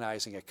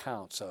agonizing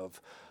accounts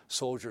of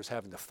soldiers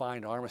having to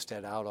find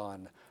Armistead out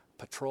on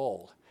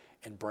patrol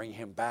and bring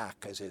him back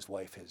because his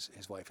wife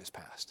has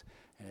passed.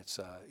 And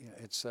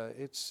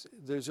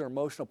those are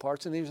emotional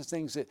parts, and these are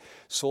things that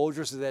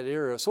soldiers of that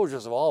era,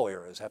 soldiers of all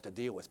eras, have to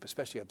deal with,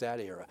 especially of that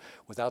era,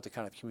 without the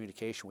kind of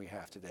communication we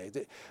have today.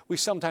 We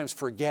sometimes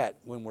forget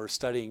when we're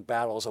studying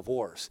battles of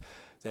wars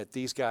that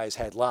these guys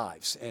had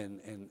lives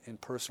and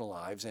personal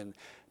lives and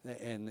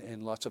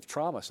lots of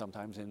trauma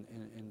sometimes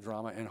in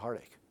drama and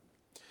heartache.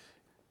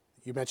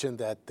 You mentioned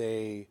that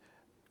they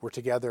were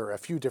together a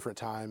few different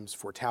times,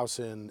 Fort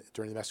Towson,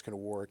 during the Mexican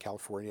War,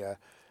 California.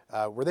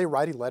 Were they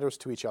writing letters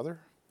to each other?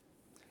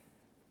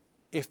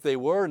 If they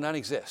were, none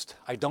exist.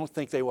 I don't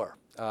think they were.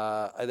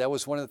 That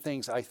was one of the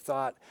things I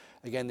thought,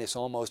 again, this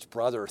almost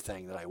brother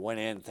thing that I went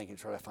in thinking,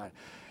 try to find.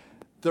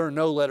 There are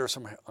no letters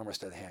from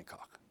Armistead to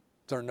Hancock.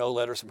 There are no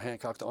letters from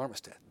Hancock to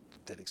Armistead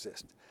that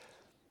exist.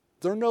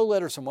 There are no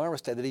letters from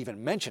Armistead that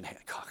even mention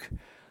Hancock.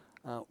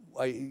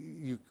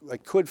 I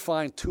could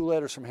find 2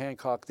 letters from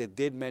Hancock that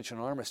did mention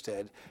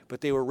Armistead, but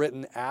they were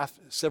written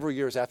several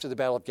years after the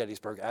Battle of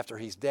Gettysburg, after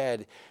he's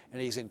dead, and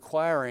he's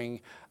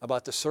inquiring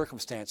about the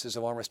circumstances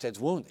of Armistead's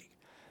wounding.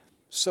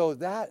 So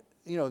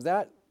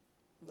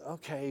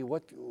okay,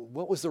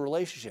 what was the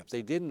relationship?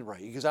 They didn't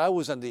write, because I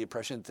was under the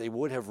impression that they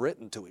would have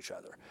written to each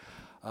other.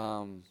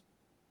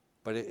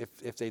 But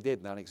if they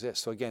did, none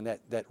exist. So again,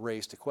 that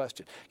raised the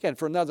question. Again,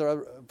 for a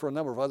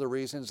number of other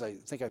reasons, I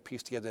think I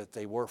pieced together that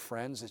they were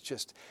friends. It's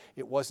just,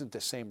 it wasn't the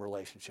same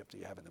relationship that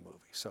you have in the movie.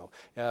 So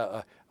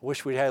I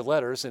wish we'd had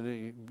letters,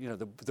 and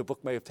the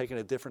book may have taken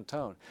a different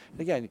tone.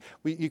 And again,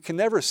 you can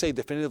never say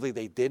definitively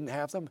they didn't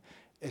have them.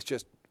 It's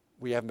just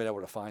we haven't been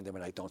able to find them,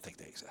 and I don't think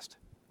they exist.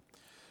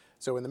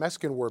 So when the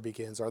Mexican War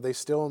begins, are they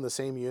still in the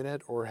same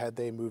unit, or had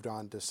they moved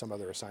on to some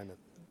other assignment?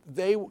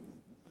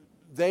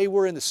 They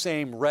were in the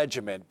same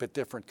regiment, but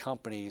different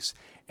companies,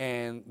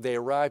 and they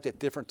arrived at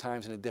different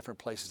times and in different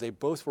places. They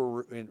both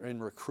were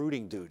in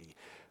recruiting duty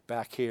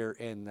back here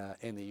in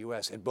the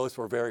U.S., and both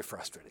were very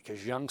frustrated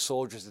because young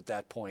soldiers at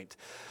that point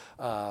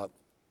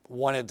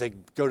wanted to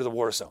go to the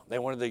war zone. They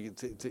wanted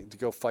to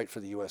go fight for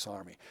the U.S.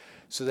 Army.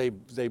 So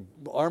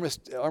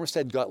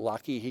Armistead got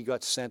lucky. He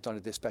got sent on a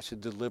dispatch to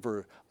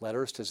deliver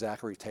letters to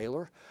Zachary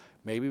Taylor.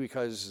 Maybe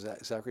because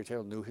Zachary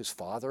Taylor knew his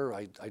father.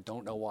 I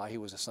don't know why he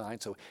was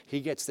assigned. So he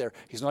gets there.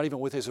 He's not even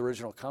with his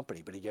original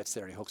company, but he gets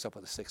there and he hooks up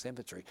with the 6th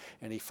Infantry,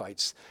 and he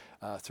fights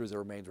through the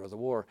remainder of the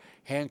war.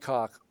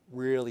 Hancock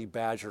really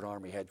badgered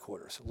Army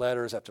headquarters,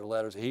 letters after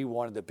letters. He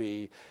wanted to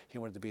be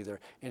there,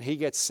 and he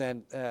gets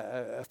sent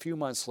a few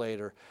months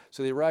later.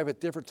 So they arrive at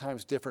different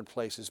times, different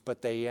places,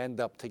 but they end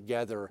up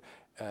together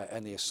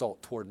in the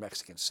assault toward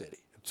Mexico City,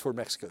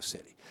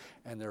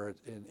 and they're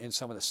in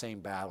some of the same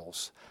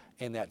battles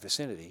in that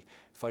vicinity,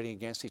 fighting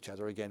against each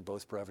other. Again,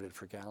 both breveted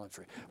for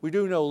gallantry. We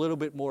do know a little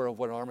bit more of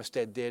what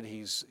Armistead did.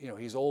 He's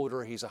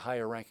older. He's a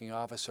higher-ranking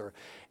officer,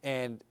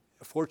 and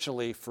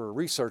fortunately for a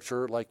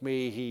researcher like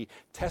me, he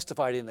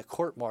testified in the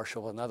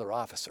court-martial of another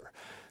officer.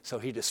 So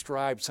he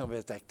described some of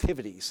his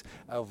activities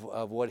of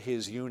what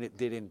his unit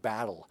did in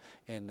battle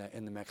in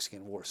the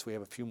Mexican War. So we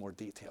have a few more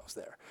details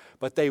there.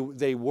 But they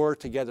were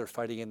together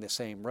fighting in the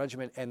same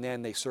regiment, and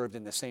then they served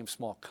in the same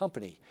small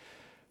company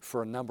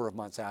for a number of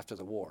months after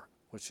the war,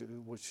 which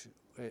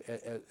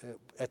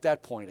at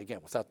that point, again,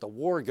 without the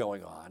war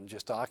going on,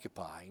 just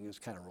occupying, it was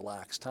kind of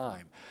relaxed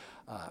time.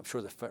 I'm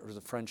sure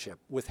the friendship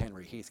with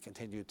Henry Heath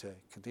continued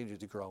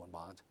to grow and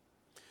bond.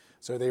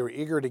 So they were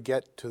eager to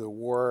get to the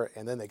war,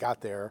 and then they got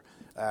there.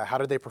 How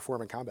did they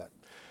perform in combat?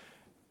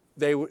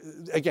 They were,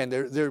 again,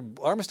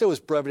 Armistead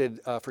was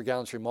brevetted for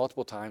gallantry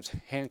multiple times.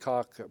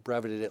 Hancock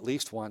brevetted at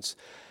least once.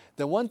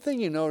 The one thing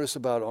you notice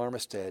about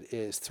Armistead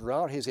is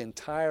throughout his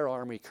entire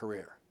Army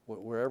career,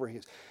 wherever he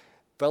is,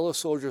 fellow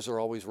soldiers are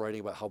always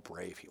writing about how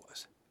brave he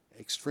was.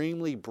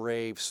 Extremely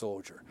brave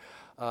soldier.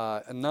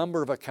 A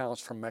number of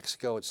accounts from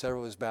Mexico at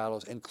several of his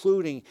battles,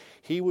 including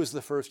he was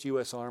the first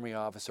U.S. Army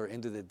officer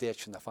into the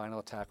ditch in the final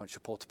attack on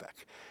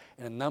Chapultepec.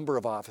 And a number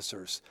of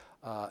officers,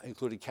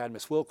 including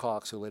Cadmus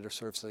Wilcox, who later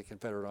served for the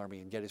Confederate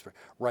Army in Gettysburg,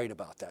 write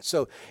about that.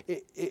 So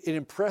it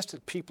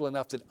impressed people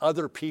enough that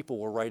other people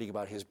were writing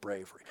about his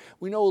bravery.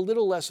 We know a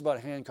little less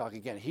about Hancock.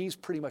 Again, he's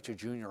pretty much a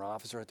junior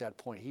officer at that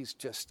point.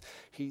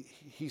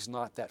 He's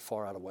not that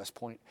far out of West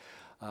Point.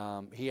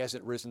 He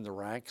hasn't risen the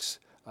ranks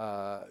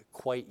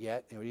quite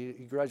yet.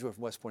 He graduated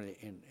from West Point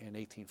in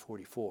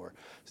 1844.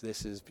 So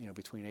this is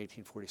between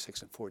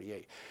 1846 and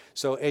 48.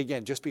 So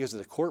again, just because of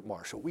the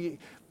court-martial, we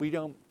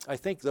don't. I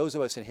think those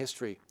of us in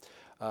history,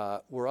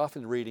 we're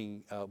often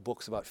reading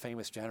books about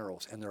famous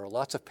generals, and there are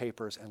lots of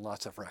papers and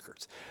lots of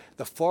records.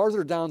 The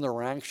farther down the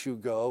ranks you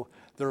go,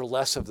 there are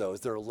less of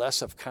those. There are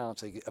less of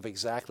counts of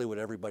exactly what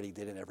everybody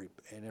did in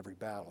every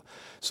battle.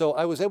 So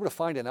I was able to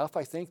find enough,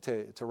 I think,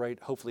 to write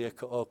hopefully a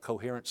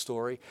coherent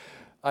story.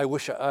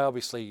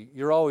 Obviously,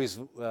 you're always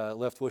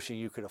left wishing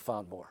you could have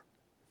found more.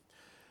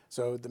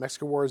 So the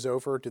Mexican War is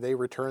over. Do they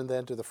return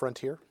then to the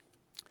frontier?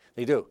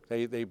 They do.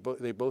 They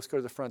both go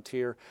to the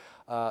frontier.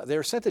 They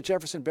were sent to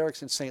Jefferson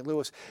Barracks in St.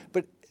 Louis.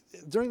 But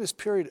during this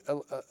period,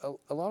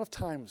 a lot of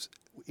times,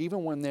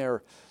 even when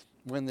they're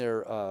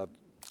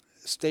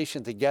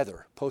stationed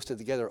together, posted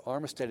together,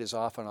 Armistead is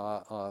often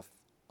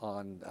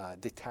on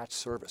detached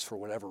service for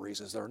whatever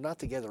reasons. They're not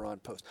together on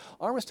post.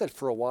 Armistead,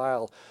 for a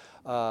while,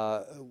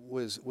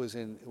 was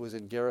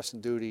in garrison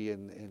duty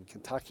in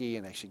Kentucky,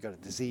 and actually got a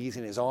disease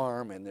in his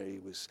arm, and he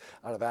was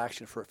out of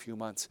action for a few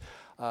months.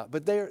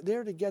 But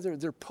they're together.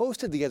 They're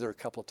posted together a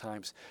couple of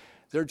times.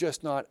 They're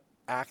just not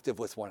active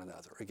with one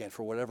another. Again,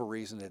 for whatever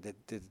reason,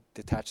 the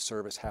detached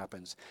service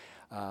happens.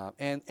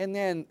 And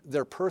then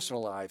their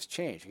personal lives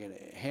change. Again,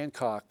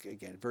 Hancock,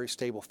 again, very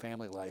stable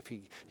family life.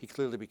 He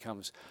clearly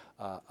becomes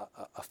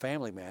a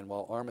family man,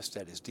 while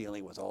Armistead is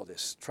dealing with all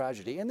this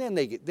tragedy. And then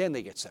they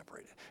get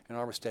separated. And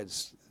Armistead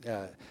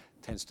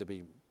tends to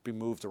be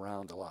moved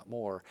around a lot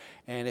more.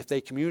 And if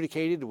they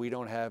communicated, we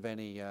don't have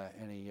any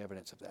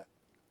evidence of that.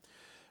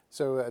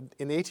 So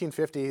in the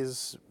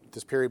 1850s,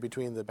 this period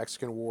between the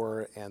Mexican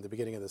War and the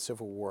beginning of the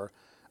Civil War,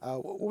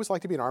 what was it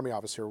like to be an Army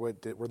officer? Were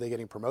they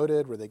getting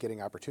promoted? Were they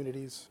getting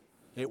opportunities?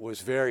 It was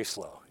very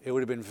slow. It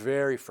would have been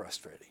very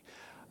frustrating.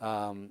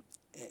 And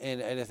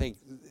I think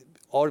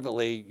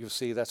ultimately, you'll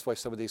see that's why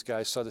some of these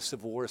guys saw the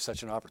Civil War as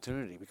such an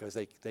opportunity, because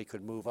they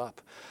could move up.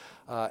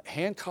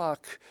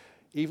 Hancock,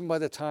 even by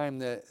the time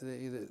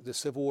the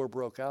Civil War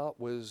broke out,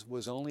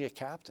 was only a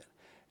captain.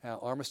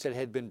 Armistead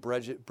had been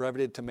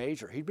breveted to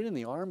major. He'd been in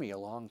the Army a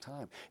long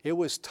time. It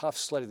was tough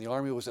sledding. The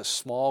Army was a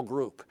small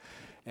group,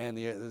 and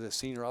the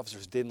senior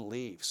officers didn't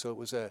leave. So it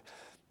was a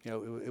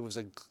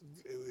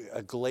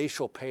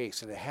glacial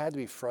pace, and it had to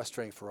be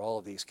frustrating for all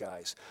of these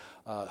guys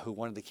who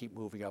wanted to keep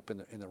moving up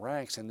in the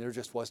ranks, and there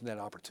just wasn't that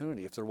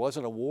opportunity. If there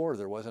wasn't a war,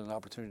 there wasn't an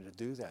opportunity to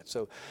do that.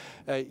 So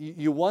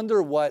you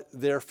wonder what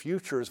their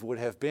futures would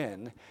have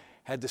been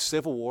had the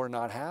Civil War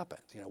not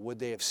happened. Would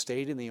they have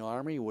stayed in the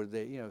Army? Would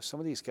they? Some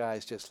of these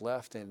guys just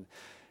left, and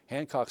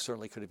Hancock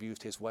certainly could have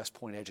used his West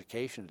Point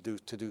education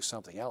to do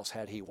something else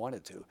had he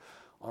wanted to.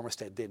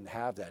 Armistead didn't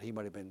have that. He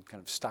might have been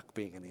kind of stuck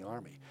being in the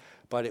Army,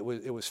 but it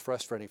was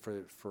frustrating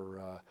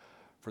for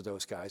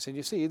those guys. And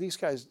you see, these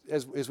guys,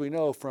 as we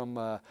know from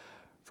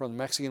the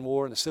Mexican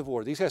War and the Civil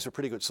War, these guys are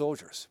pretty good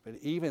soldiers. But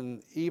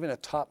even a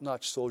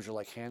top-notch soldier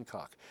like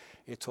Hancock,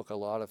 it took a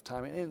lot of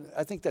time. And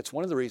I think that's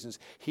one of the reasons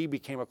he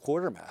became a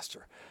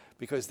quartermaster,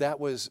 because that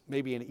was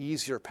maybe an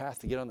easier path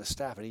to get on the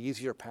staff, an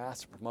easier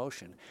path to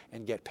promotion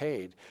and get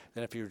paid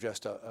than if you're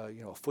just a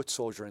foot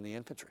soldier in the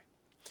infantry.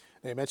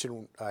 Now, you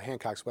mentioned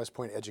Hancock's West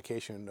Point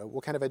education.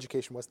 What kind of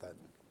education was that?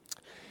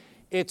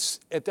 It's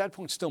at that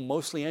point still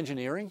mostly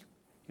engineering.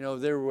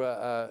 There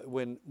were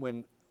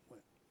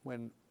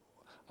when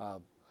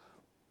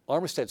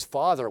Armistead's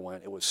father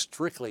went, it was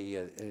strictly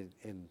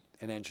in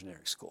an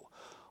engineering school.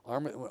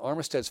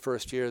 Armistead's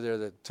first year there,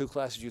 the two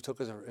classes you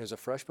took as a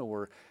freshman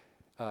were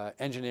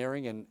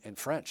engineering and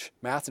French,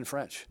 math and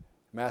French,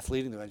 math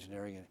leading to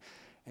engineering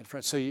and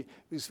French. So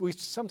we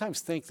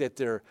sometimes think that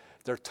they're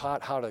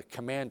taught how to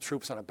command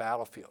troops on a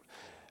battlefield.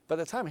 by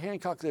the time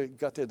Hancock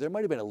got there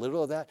might have been a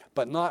little of that,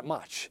 but not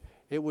much.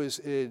 It was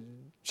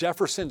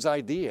Jefferson's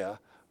idea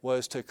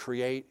was to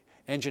create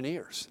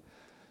engineers.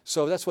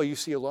 So that's why you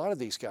see a lot of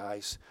these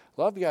guys,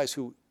 a lot of the guys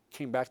who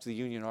came back to the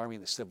Union Army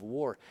in the Civil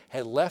War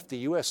had left the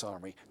U.S.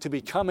 Army to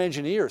become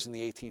engineers in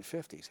the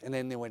 1850s. And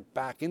then they went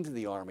back into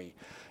the Army,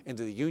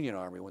 into the Union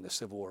Army when the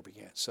Civil War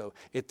began. So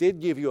it did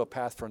give you a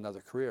path for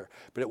another career,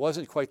 but it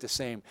wasn't quite the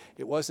same.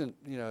 It wasn't,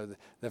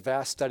 the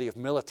vast study of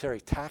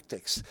military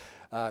tactics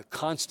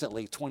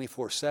constantly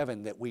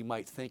 24/7 that we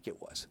might think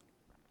it was.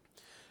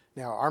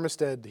 Now,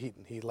 Armistead,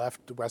 he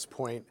left West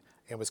Point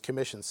and was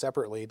commissioned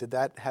separately. Did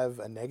that have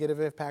a negative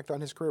impact on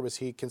his career? Was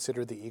he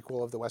considered the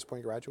equal of the West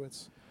Point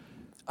graduates?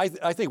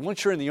 I think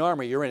once you're in the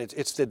Army, you're in it.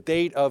 It's the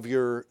date of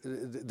your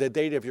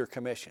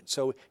commission.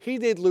 So he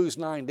did lose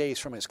 9 days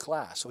from his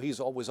class, so he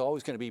was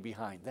always going to be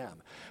behind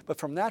them. But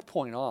from that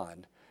point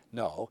on,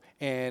 no,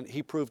 and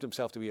he proved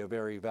himself to be a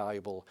very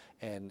valuable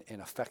and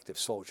effective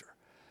soldier.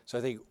 So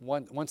I think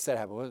once that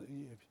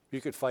happened, you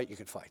could fight, you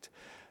could fight.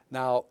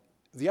 Now,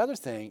 the other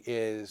thing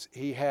is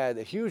he had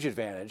a huge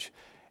advantage,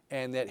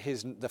 and that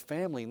the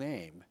family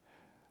name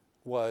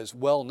was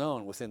well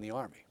known within the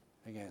Army.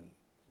 Again,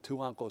 2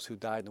 uncles who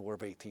died in the War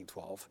of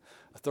 1812,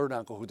 a 3rd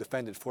uncle who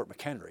defended Fort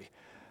McHenry,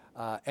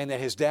 and that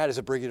his dad is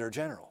a brigadier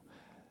general.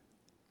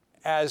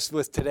 As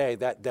with today,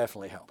 that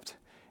definitely helped.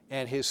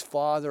 And his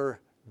father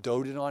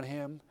doted on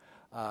him,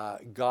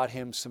 got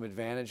him some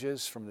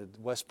advantages from the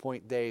West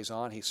Point days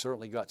on. He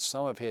certainly got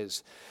some of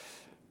his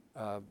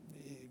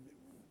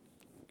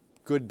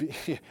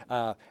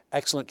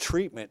excellent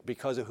treatment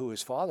because of who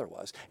his father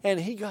was. And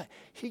he got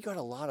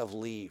a lot of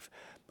leave.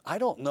 I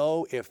don't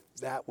know if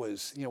that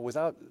was,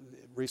 without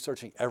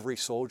researching every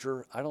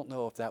soldier, I don't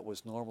know if that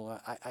was normal.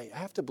 I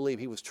have to believe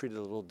he was treated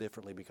a little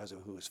differently because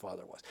of who his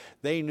father was.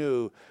 They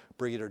knew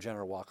Brigadier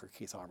General Walker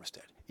Keith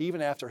Armistead. Even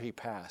after he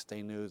passed,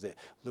 they knew that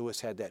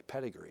Lewis had that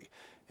pedigree.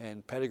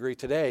 And pedigree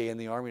today in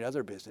the Army and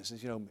other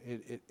businesses,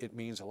 it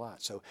means a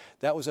lot. So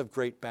that was of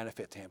great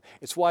benefit to him.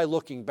 It's why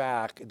looking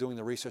back, doing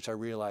the research, I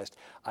realized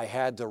I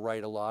had to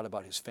write a lot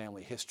about his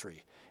family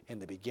history in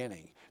the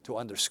beginning to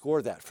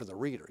underscore that for the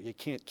reader. You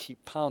can't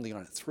keep pounding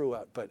on it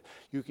throughout, but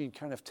you can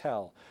kind of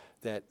tell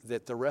that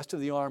the rest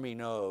of the Army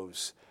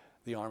knows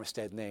the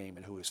Armistead name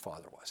and who his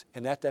father was.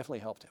 And that definitely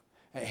helped him.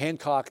 And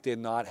Hancock did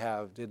not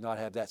have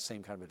that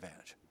same kind of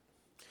advantage.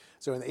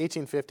 So in the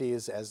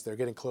 1850s, as they're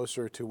getting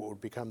closer to what would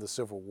become the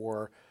Civil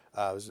War,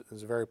 it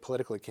was a very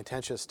politically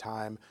contentious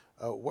time.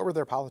 What were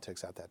their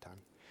politics at that time?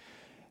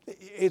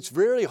 It's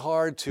very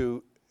hard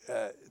to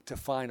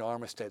find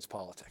Armistead's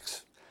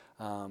politics.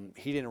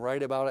 He didn't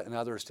write about it, and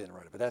others didn't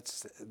write it.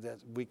 But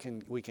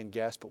we can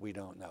guess, but we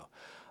don't know.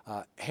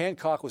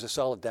 Hancock was a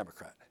solid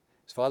Democrat.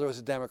 His father was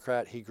a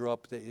Democrat. He grew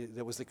up.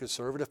 There was the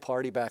Conservative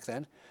Party back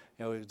then.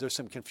 There's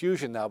some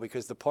confusion now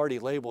because the party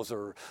labels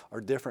are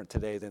different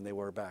today than they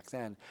were back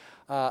then.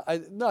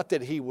 Not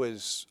that he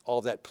was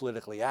all that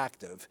politically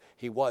active.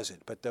 He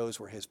wasn't, but those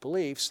were his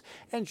beliefs.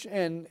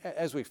 And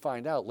as we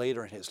find out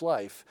later in his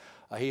life,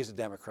 he's a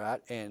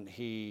Democrat, and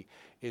he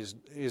is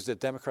the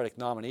Democratic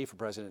nominee for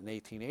president in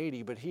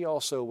 1880. But he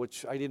also,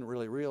 which I didn't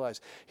really realize,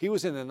 he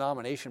was in the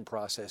nomination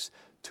process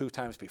 2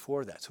 times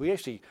before that. So he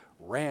actually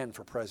ran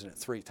for president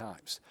 3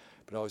 times,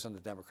 but always on the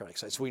Democratic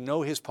side. So we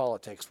know his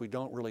politics. We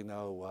don't really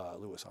know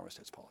Lewis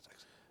Armistead's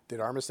politics. Did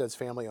Armistead's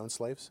family own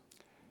slaves?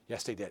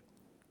 Yes, they did.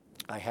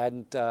 I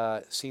hadn't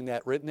seen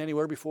that written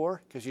anywhere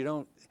before because you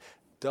don't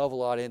delve a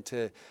lot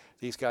into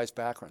these guys'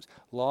 backgrounds.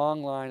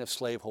 Long line of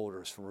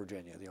slaveholders from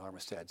Virginia, the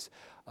Armisteads.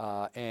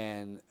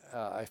 And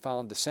I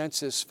found the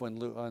census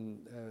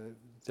on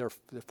their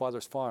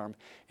father's farm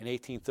in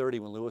 1830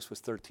 when Lewis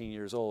was 13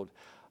 years old.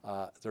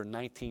 There are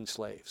 19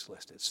 slaves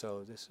listed.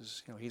 So this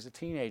is, he's a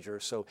teenager.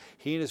 So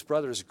he and his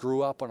brothers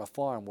grew up on a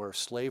farm where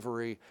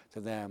slavery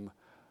to them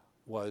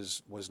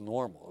was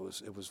normal.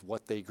 It was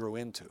what they grew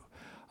into.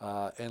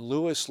 And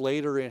Lewis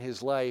later in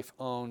his life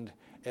owned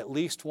at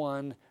least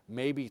 1,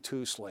 maybe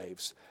 2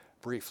 slaves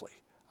briefly.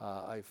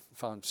 I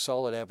found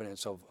solid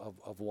evidence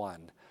of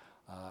 1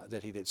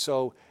 that he did.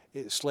 So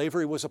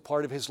slavery was a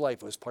part of his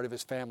life. It was part of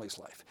his family's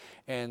life.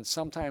 And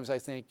sometimes I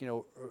think,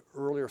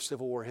 earlier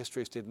Civil War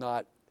histories did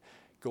not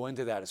go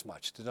into that as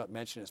much, did not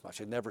mention as much.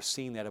 I'd never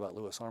seen that about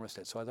Lewis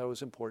Armistead. So I thought it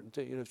was important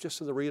to, just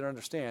so the reader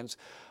understands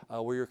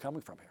where you're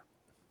coming from here.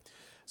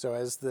 So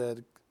as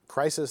the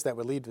crisis that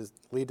would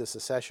lead to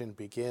secession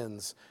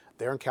begins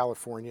there in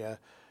California,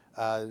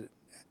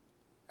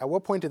 at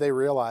what point do they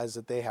realize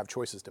that they have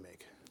choices to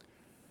make?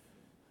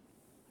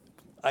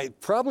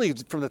 Probably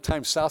from the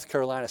time South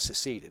Carolina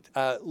seceded.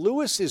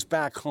 Lewis is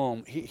back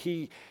home.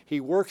 He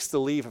works the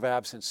leave of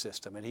absence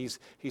system, and he's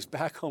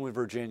back home in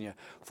Virginia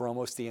for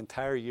almost the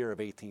entire year of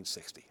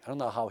 1860. I don't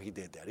know how he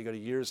did that. He got a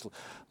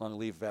years-long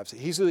leave of absence.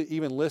 He's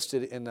even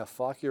listed in the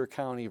Fauquier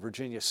County,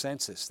 Virginia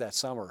census that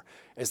summer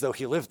as though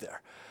he lived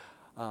there.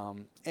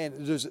 And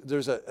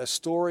there's a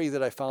story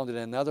that I found in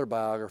another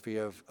biography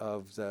of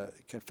the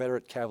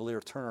Confederate Cavalier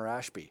Turner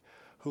Ashby,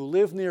 who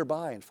live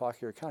nearby in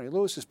Fauquier County.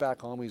 Lewis is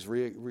back home. He's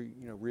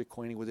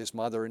reacquainting with his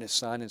mother and his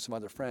son and some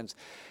other friends.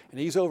 And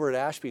he's over at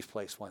Ashby's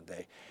place one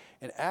day.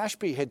 And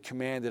Ashby had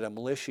commanded a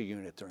militia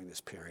unit during this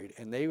period,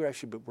 and they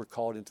actually were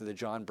called into the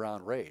John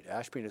Brown raid.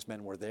 Ashby and his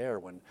men were there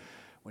when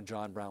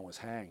John Brown was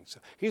hanged. So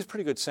he has a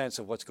pretty good sense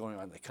of what's going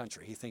on in the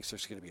country. He thinks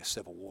there's going to be a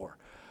civil war.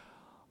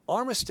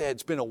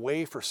 Armistead's been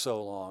away for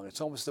so long,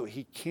 it's almost though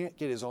he can't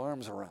get his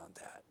arms around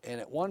that. And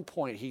at one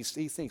point, he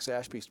thinks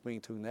Ashby's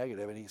being too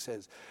negative, and he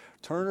says,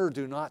 "Turner,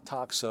 do not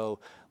talk so.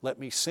 Let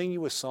me sing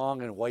you a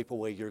song and wipe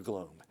away your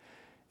gloom."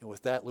 And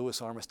with that, Lewis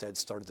Armistead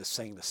started to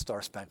sing the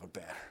Star-Spangled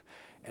Banner.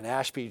 And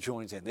Ashby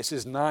joins in. This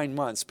is 9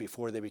 months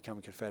before they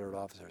become Confederate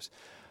officers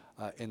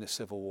in the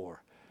Civil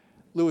War.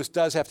 Lewis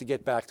does have to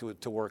get back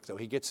to work, though.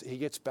 He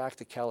gets back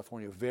to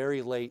California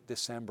very late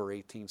December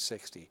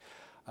 1860.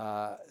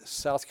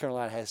 South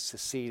Carolina has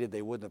seceded.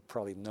 They wouldn't have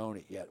probably known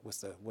it yet with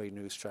the way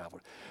news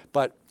traveled.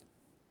 But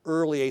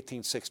early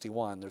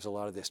 1861, there's a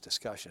lot of this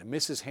discussion. And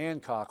Mrs.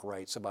 Hancock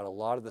writes about a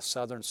lot of the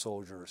Southern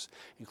soldiers,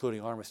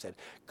 including Armistead,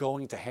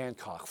 going to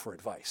Hancock for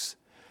advice.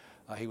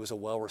 He was a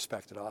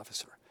well-respected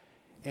officer.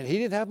 And he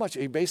didn't have much.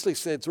 He basically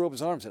said, threw up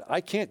his arms and said,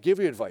 "I can't give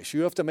you advice.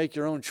 You have to make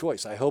your own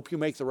choice. I hope you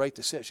make the right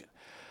decision."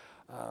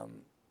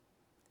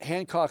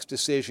 Hancock's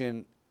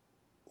decision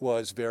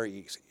was very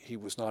easy. He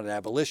was not an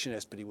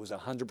abolitionist, but he was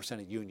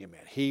 100% a Union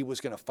man. He was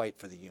going to fight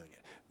for the Union.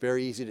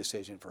 Very easy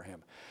decision for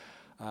him.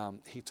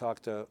 He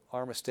talked to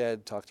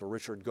Armistead, talked to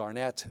Richard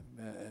Garnett,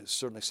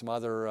 certainly some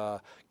other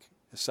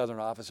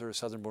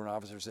Southern-born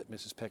officers that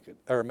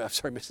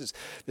Mrs.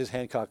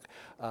 Hancock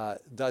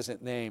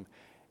doesn't name.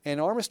 And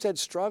Armistead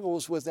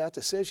struggles with that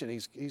decision.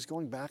 He's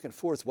going back and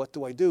forth. What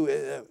do I do?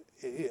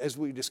 As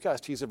we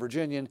discussed, he's a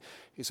Virginian,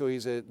 so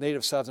he's a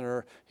native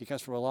Southerner. He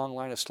comes from a long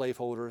line of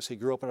slaveholders. He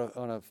grew up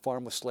on a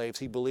farm with slaves.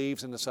 He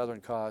believes in the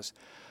Southern cause.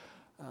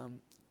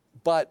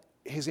 But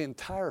his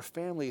entire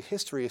family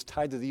history is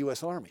tied to the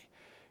U.S. Army.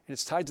 And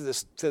it's tied to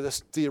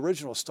the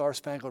original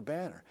Star-Spangled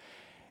Banner.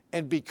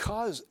 And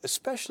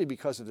especially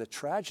because of the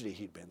tragedy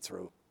he'd been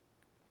through,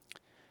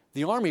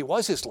 the Army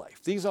was his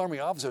life. These Army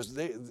officers,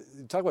 they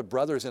talk about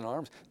brothers in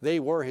arms, they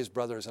were his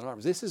brothers in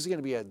arms. This is going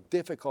to be a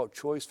difficult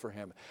choice for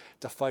him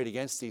to fight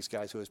against these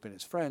guys who has been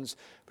his friends,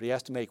 but he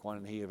has to make one,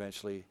 and he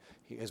eventually,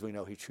 as we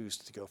know, he chooses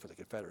to go for the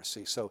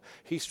Confederacy. So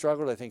he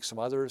struggled. I think some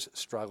others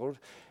struggled,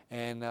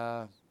 and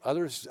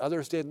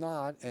others did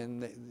not,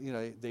 and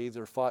they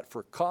either fought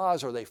for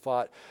cause or they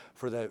fought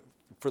for the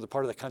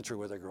part of the country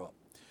where they grew up.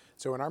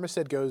 So when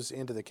Armistead goes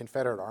into the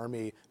Confederate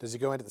Army, does he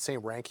go into the same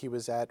rank he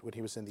was at when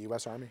he was in the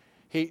U.S. Army?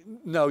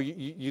 No,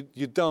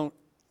 you don't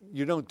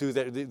do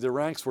that. The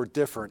ranks were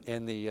different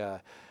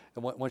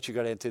once you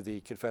got into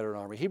the Confederate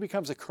Army. He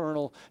becomes a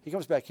colonel. He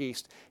comes back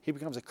east. He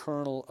becomes a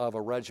colonel of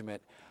a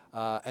regiment,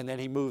 and then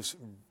he moves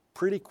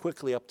pretty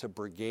quickly up to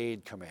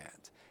brigade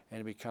command, and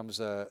he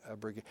becomes a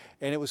brigade.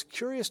 And it was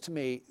curious to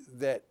me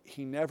that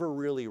he never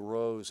really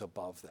rose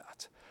above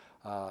that.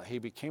 He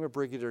became a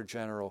brigadier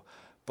general,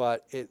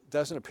 but it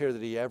doesn't appear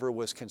that he ever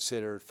was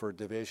considered for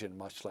division,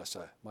 much less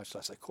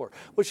a corps,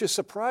 which is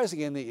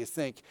surprising in that you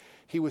think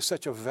he was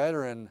such a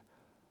veteran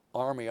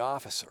Army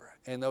officer,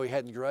 and though he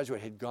hadn't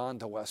graduated, had gone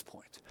to West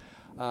Point.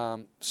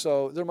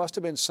 So there must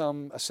have been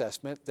some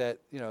assessment that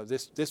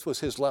this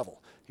was his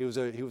level. He was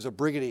a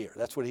brigadier.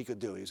 That's what he could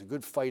do. He was a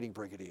good fighting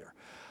brigadier.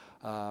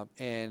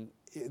 And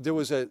there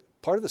was a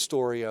part of the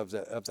story of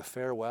the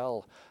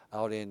farewell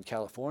out in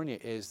California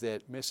is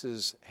that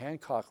Mrs.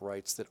 Hancock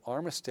writes that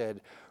Armistead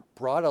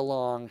brought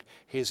along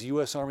his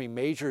U.S. Army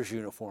major's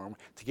uniform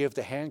to give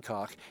to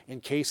Hancock in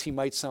case he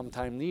might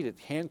sometime need it.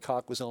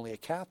 Hancock was only a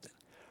captain.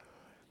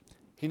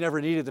 He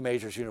never needed the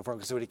major's uniform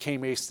because when he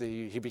came east,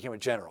 he became a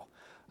general.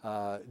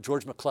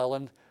 George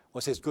McClellan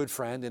was his good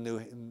friend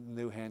and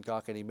knew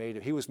Hancock, and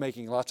he was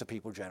making lots of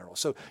people generals.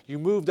 So you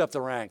moved up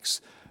the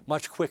ranks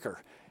much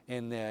quicker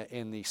in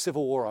the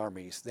Civil War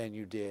armies than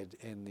you did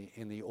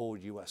in the old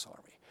U.S.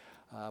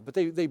 Army. But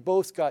they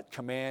both got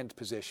command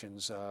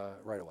positions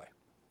right away.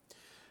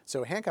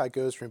 So Hancock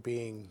goes from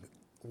being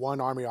one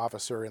Army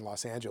officer in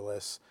Los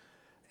Angeles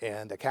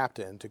and a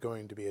captain to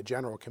going to be a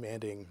general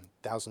commanding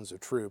thousands of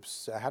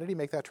troops. How did he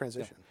make that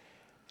transition? Yeah.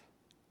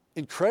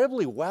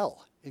 Incredibly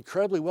well.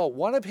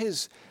 One of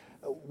his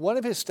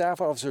staff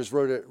officers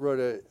wrote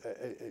a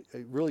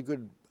really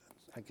good,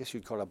 I guess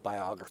you'd call it a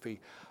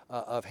biography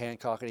of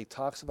Hancock, and he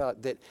talks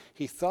about that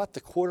he thought the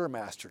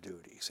quartermaster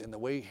duties and the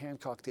way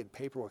Hancock did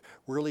paperwork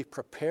really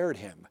prepared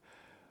him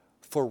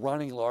for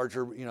running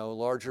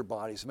larger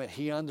bodies. I mean,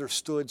 he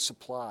understood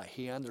supply.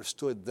 He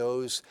understood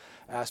those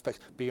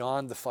aspects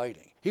beyond the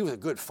fighting. He was a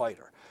good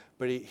fighter,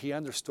 but he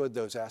understood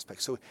those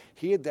aspects. So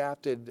he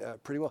adapted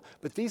pretty well.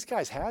 But these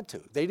guys had to.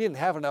 They didn't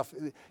have enough,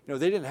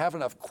 they didn't have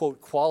enough, quote,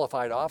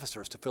 qualified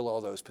officers to fill all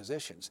those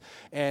positions.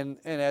 And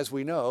as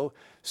we know,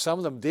 some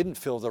of them didn't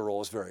fill their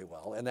roles very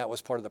well, and that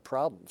was part of the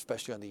problem,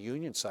 especially on the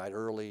Union side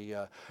early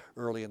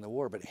in the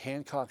war. But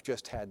Hancock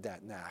just had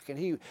that knack. And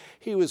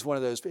he was one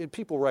of those, and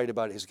people write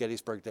about his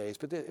Gettysburg days,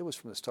 but it was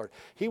from the start.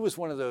 He was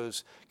one of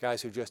those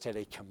guys who just had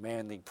a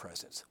commanding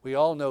presence. We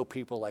all know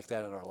people like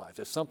that in our lives.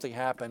 If something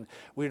happened,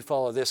 we'd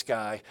follow this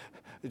guy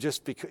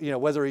just because,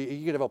 whether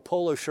he could have a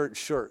polo shirt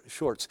and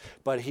shorts,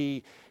 but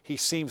he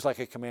seems like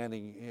a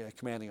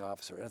commanding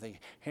officer. And I think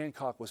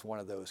Hancock was one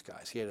of those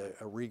guys. He had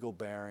a regal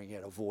bearing, he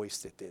had a voice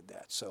that did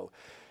that. So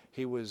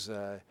he was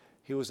a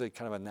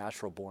kind of a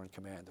natural born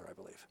commander, I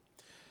believe.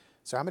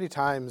 So how many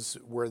times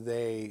were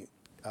they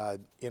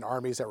in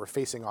armies that were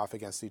facing off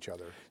against each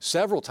other?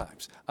 Several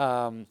times.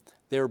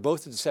 They were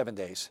both in the 7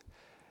 days.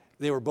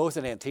 They were both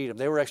in Antietam.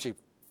 They were actually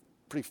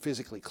pretty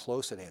physically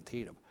close at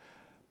Antietam.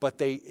 But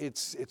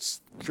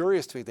it's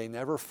curious to me, they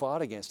never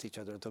fought against each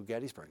other until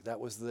Gettysburg. That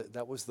was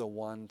the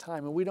one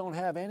time. And we don't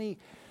have any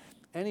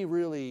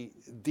really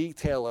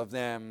detail of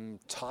them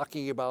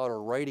talking about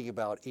or writing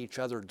about each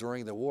other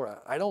during the war.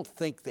 I don't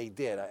think they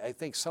did. I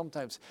think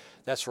sometimes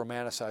that's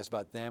romanticized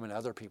about them and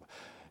other people.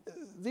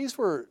 These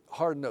were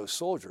hard-nosed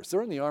soldiers.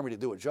 They're in the Army to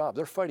do a job.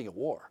 They're fighting a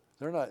war.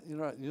 They're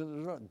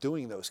not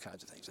doing those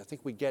kinds of things. I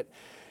think we get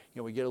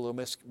a little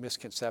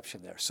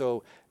misconception there.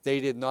 So they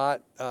did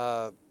not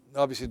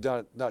obviously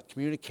not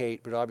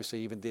communicate, but obviously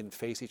even didn't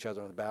face each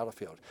other on the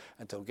battlefield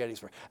until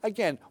Gettysburg.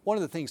 Again, one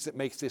of the things that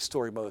makes this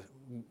story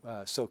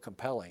so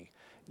compelling,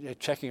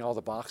 checking all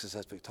the boxes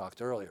as we talked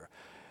earlier.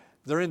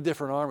 They're in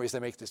different armies. They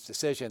make this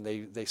decision.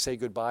 They say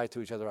goodbye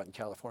to each other out in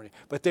California,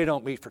 but they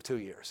don't meet for 2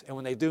 years. And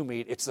when they do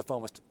meet, it's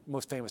the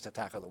most famous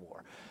attack of the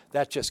war.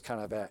 That just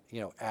kind of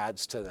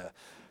adds to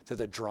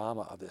the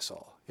drama of this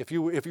all. If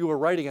you were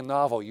writing a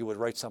novel, you would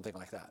write something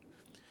like that.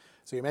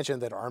 So you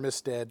mentioned that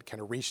Armistead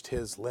kind of reached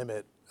his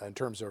limit in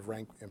terms of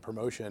rank and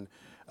promotion.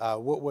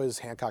 What was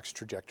Hancock's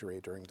trajectory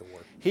during the war?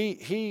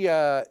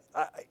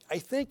 I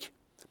think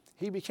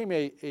he became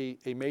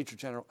a major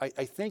general.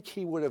 I think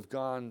he could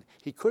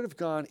have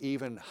gone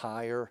even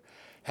higher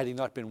had he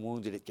not been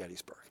wounded at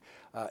Gettysburg.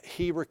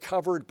 He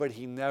recovered, but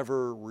he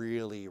never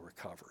really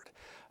recovered.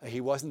 He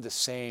wasn't the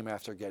same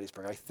after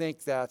Gettysburg. I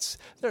think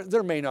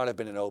there may not have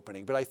been an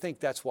opening, but I think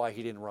that's why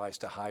he didn't rise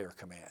to higher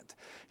command.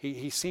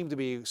 He seemed to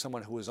be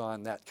someone who was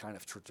on that kind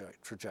of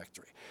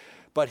trajectory.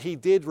 But he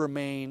did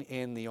remain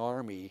in the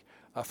Army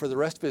for the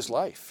rest of his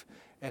life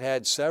and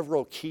had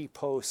several key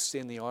posts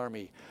in the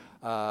Army,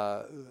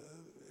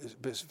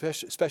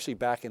 especially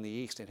back in the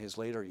East in his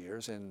later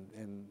years,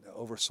 and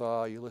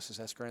oversaw Ulysses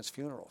S. Grant's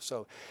funeral.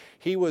 So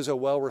he was a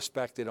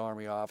well-respected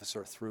Army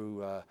officer through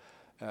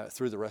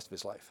the rest of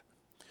his life.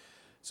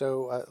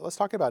 So let's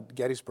talk about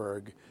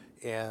Gettysburg.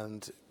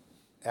 And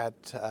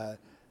at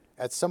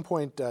some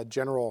point,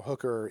 General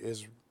Hooker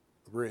is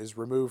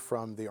removed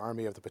from the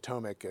Army of the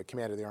Potomac,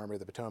 command of the Army of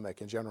the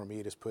Potomac, and General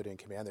Meade is put in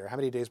command there. How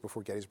many days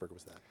before Gettysburg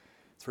was that?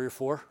 3 or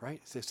 4,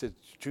 right? It's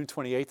June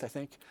 28th, I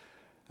think.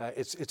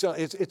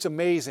 It's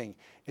amazing.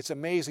 It's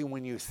amazing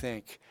when you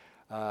think,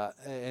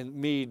 and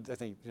Meade, I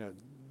think,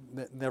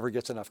 never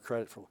gets enough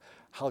credit for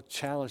how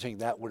challenging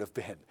that would have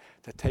been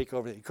to take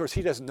over. Of course,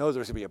 he doesn't know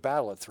there's going to be a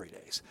battle in 3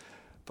 days,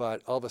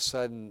 but all of a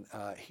sudden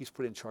he's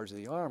put in charge of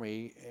the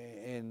Army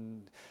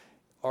in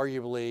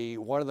arguably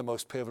one of the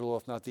most pivotal,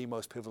 if not the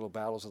most pivotal,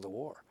 battles of the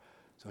war.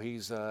 So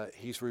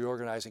he's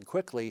reorganizing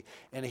quickly,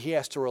 and he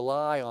has to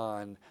rely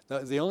on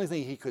the only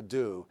thing he could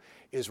do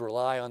is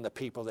rely on the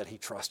people that he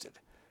trusted,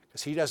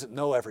 because he doesn't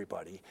know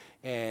everybody,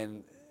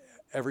 and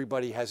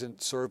everybody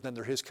hasn't served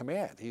under his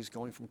command. He's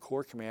going from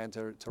Corps command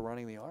to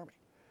running the Army.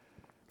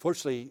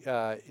 Fortunately,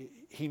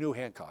 he knew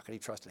Hancock, and he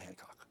trusted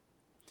Hancock.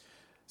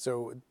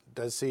 So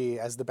does he,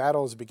 as the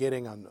battle is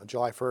beginning on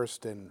July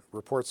 1st and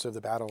reports of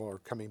the battle are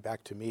coming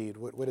back to Meade,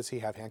 what does he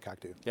have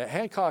Hancock do? Yeah,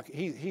 Hancock,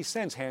 he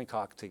sends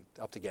Hancock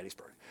up to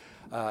Gettysburg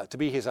to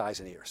be his eyes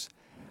and ears.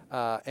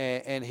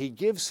 And he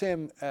gives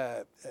him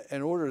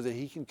an order that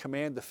he can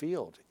command the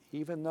field,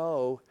 even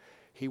though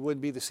he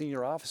wouldn't be the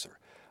senior officer.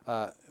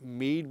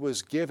 Meade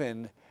was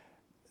given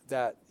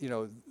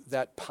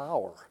that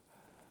power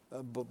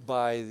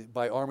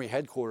by Army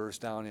headquarters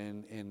down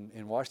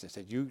in Washington.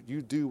 Said,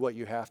 you do what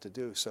you have to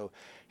do. So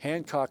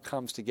Hancock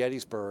comes to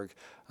Gettysburg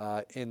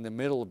in the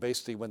middle of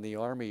basically when the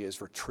Army is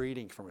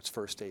retreating from its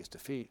first day's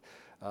defeat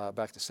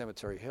back to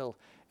Cemetery Hill,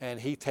 and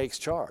he takes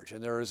charge.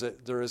 And there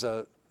is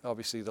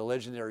obviously the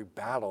legendary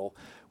battle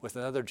with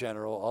another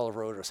general,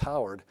 Oliver Otis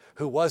Howard,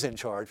 who was in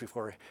charge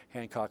before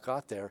Hancock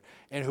got there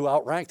and who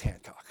outranked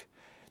Hancock.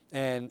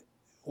 And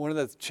one of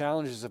the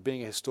challenges of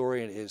being a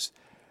historian is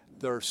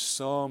there are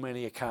so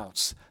many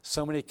accounts,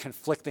 so many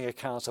conflicting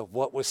accounts of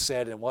what was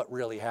said and what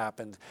really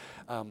happened.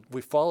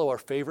 We follow our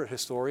favorite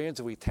historians,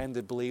 and we tend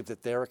to believe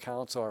that their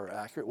accounts are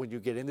accurate. When you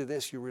get into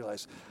this, you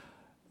realize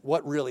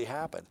what really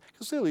happened.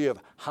 Because clearly you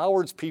have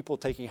Howard's people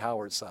taking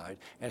Howard's side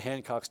and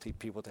Hancock's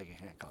people taking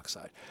Hancock's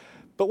side.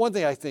 But one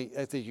thing I think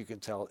you can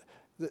tell,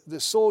 the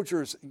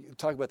soldiers,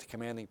 talk about the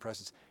commanding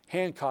presence,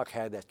 Hancock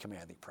had that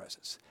commanding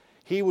presence.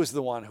 He was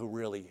the one who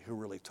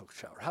really took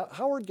charge.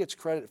 Howard gets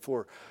credit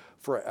for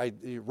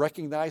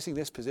recognizing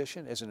this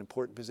position as an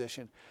important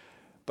position,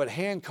 but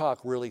Hancock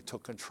really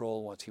took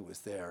control once he was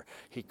there.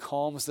 He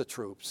calms the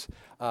troops.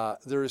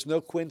 There is no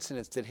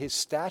coincidence that his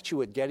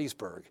statue at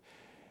Gettysburg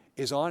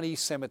is on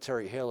East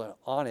Cemetery Hill, and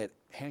on it,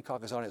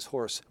 Hancock is on his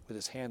horse with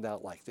his hand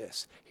out like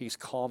this. He's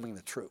calming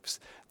the troops.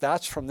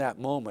 That's from that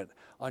moment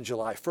on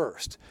July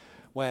 1st,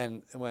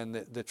 when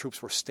the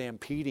troops were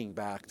stampeding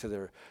back to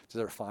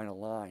their final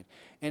line.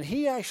 And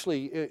he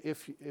actually,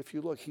 if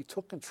you look, he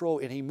took control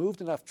and he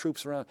moved enough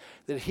troops around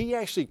that he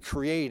actually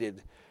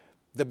created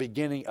the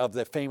beginning of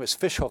the famous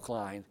fishhook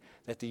line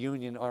that the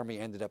Union Army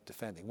ended up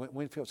defending.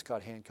 Winfield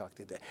Scott Hancock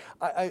did that.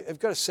 I've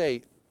got to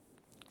say,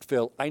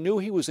 Phil, I knew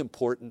he was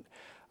important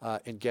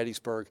in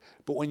Gettysburg,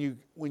 but when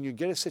you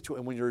get a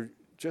situation, when you're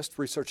just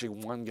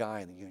researching one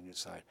guy on the Union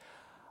side,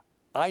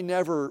 I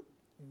never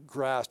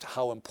grasped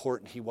how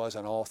important he was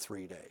on all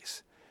 3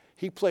 days.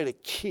 He played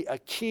a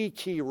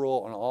key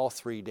role on all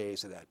 3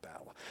 days of that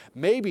battle.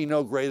 Maybe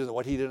no greater than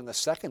what he did on the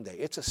second day.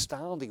 It's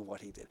astounding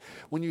what he did.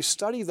 When you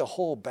study the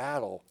whole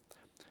battle,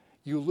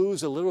 you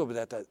lose a little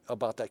bit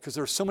about that because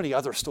there are so many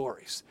other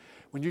stories.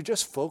 When you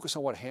just focus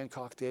on what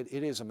Hancock did,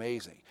 it is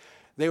amazing.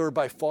 They were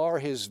by far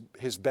his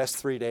best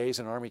 3 days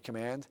in Army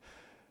command.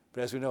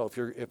 But as we know, if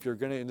you're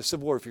going to, in the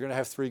Civil War, if you're going to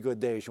have 3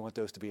 good days, you want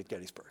those to be at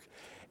Gettysburg.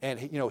 And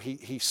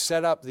he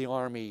set up the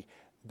Army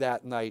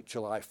that night,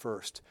 July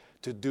 1st,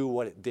 to do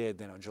what it did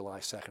then on July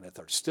 2nd and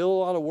 3rd. Still a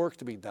lot of work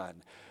to be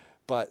done,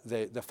 but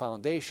the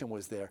foundation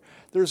was there.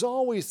 There's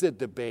always the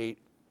debate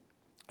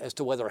as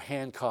to whether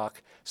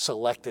Hancock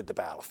selected the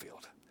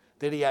battlefield.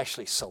 Did he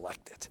actually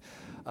select it?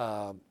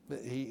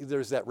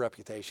 There's that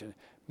reputation.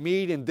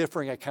 Meade, in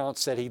differing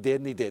accounts, said he did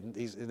and he didn't.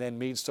 And then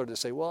Meade started to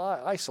say,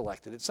 well, I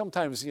selected it.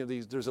 Sometimes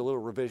there's a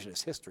little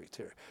revisionist history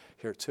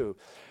here too.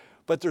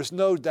 But there's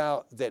no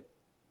doubt that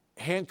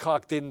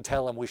Hancock didn't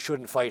tell him we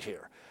shouldn't fight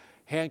here.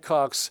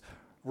 Hancock's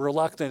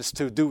reluctance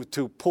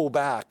to pull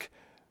back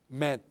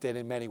meant that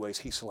in many ways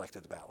he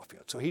selected the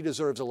battlefield. So he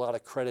deserves a lot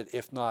of credit,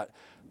 if not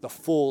the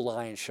full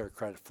lion's share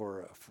credit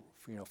for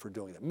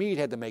doing that. Meade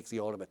had to make the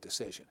ultimate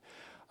decision.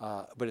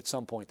 But at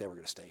some point they were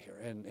going to stay here.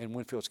 And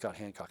Winfield Scott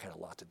Hancock had a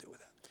lot to do with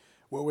that.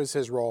 What was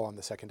his role on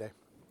the second day?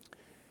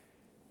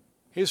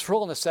 His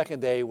role on the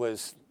second day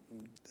was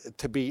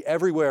to be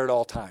everywhere at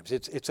all times.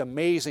 It's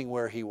amazing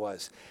where he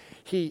was.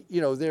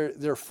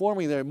 They're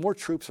forming there. More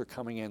troops are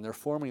coming in. They're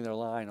forming their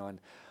line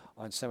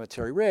on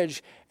Cemetery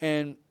Ridge,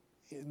 and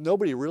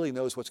nobody really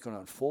knows what's going to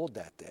unfold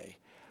that day.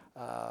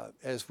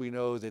 As we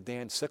know, the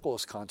Dan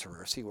Sickles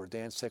controversy, where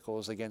Dan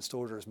Sickles, against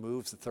orders,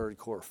 moves the Third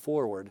Corps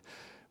forward,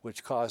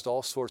 which caused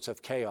all sorts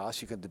of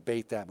chaos. You can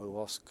debate that move.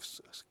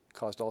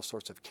 Caused all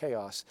sorts of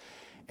chaos.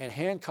 And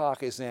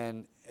Hancock is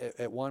then,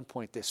 at one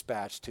point,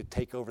 dispatched to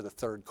take over the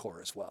Third Corps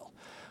as well.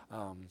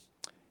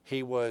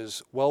 He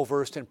was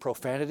well-versed in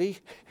profanity.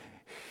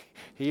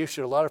 He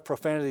issued a lot of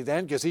profanity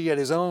then because he had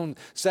his own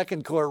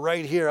Second Corps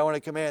right here. I want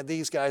to command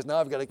these guys. Now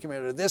I've got to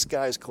command this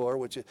guy's corps,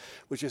 which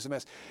is a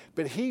mess.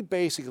 But he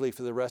basically,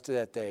 for the rest of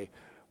that day,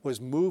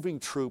 was moving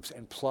troops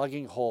and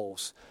plugging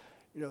holes.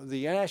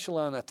 The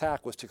echelon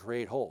attack was to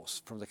create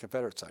holes from the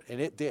Confederate side,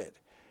 and it did.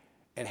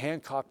 And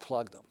Hancock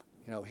plugged them.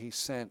 He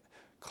sent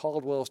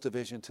Caldwell's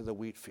division to the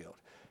wheat field.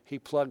 He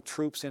plugged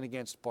troops in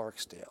against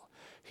Barksdale.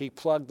 He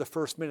plugged the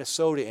 1st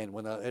Minnesota in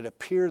when it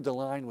appeared the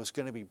line was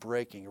going to be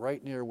breaking,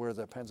 right near where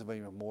the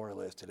Pennsylvania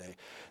Memorial is today.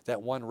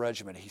 That one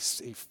regiment, he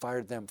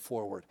fired them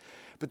forward.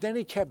 But then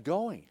he kept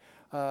going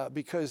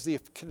because the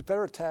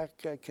Confederate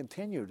attack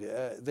continued.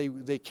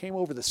 They came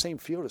over the same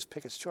field as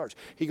Pickett's charge.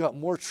 He got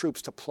more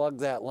troops to plug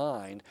that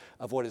line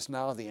of what is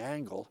now the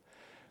angle.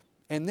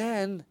 And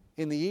then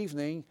in the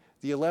evening,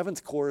 the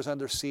 11th Corps is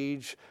under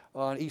siege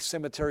on East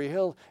Cemetery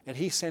Hill, and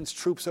he sends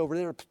troops over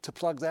there to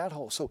plug that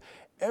hole. So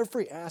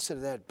every asset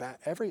of that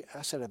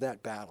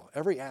battle,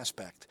 every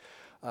aspect,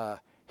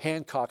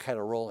 Hancock had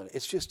a role in it.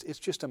 It's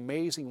just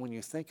amazing when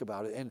you think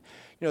about it. And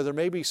there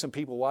may be some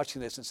people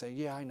watching this and saying,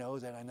 "Yeah, I know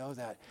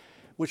that,"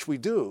 which we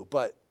do.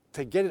 But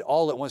to get it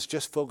all at once,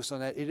 just focus on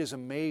that, it is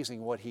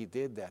amazing what he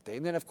did that day.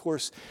 And then, of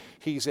course,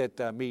 he's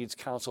at Meade's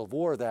Council of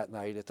War that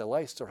night at the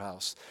Leicester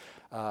House.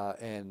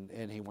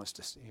 And he wants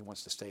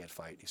to stay and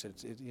fight. He said,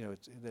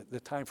 the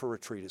time for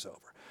retreat is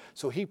over.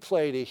 So he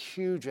played a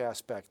huge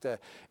aspect.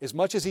 As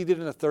much as he did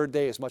in the third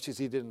day, as much as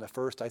he did in the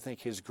first, I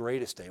think his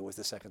greatest day was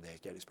the second day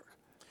at Gettysburg.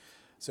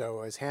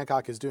 So as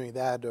Hancock is doing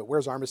that,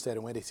 where's Armistead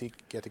and when does he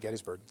get to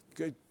Gettysburg?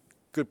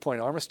 Good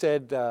point.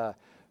 Armistead,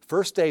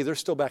 first day, they're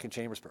still back in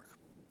Chambersburg.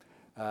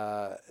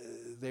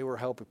 They were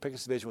helping,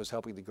 Pickett's division was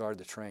helping to guard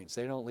the trains.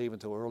 They don't leave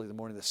until early in the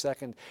morning of the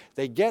 2nd.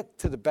 They get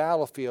to the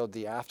battlefield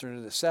the afternoon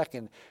of the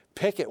 2nd.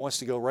 Pickett wants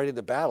to go right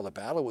into battle. The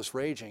battle was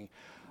raging.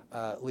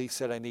 Lee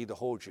said, I need to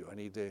hold you. I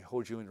need to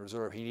hold you in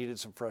reserve. He needed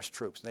some fresh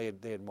troops. They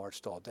had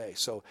marched all day.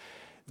 So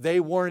they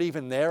weren't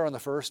even there on the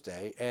first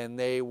day, and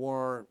they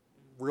weren't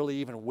really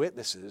even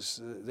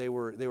witnesses. They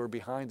were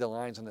behind the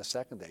lines on the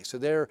second day. So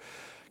they're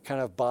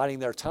kind of biding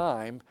their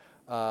time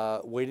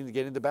waiting to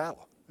get into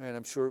battle. And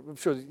I'm sure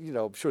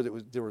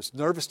there was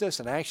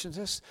nervousness and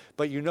anxiousness,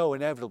 but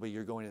inevitably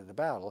you're going into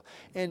battle.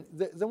 And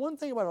the one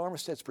thing about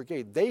Armistead's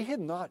brigade, they had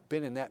not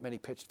been in that many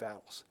pitched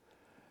battles.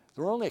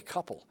 There were only a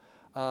couple.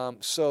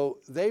 So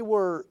they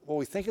were, when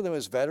we think of them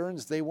as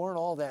veterans, they weren't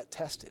all that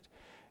tested.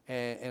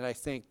 And I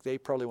think they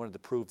probably wanted to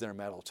prove their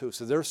mettle too.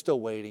 So they're still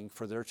waiting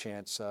for their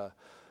chance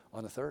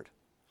on the 3rd.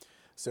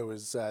 So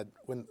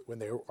when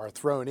they are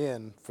thrown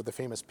in for the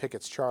famous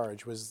Pickett's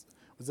Charge, was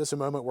this a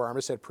moment where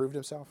Armistead proved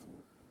himself?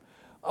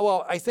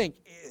 Well, I think,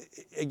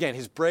 again,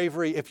 his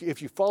bravery,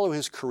 if you follow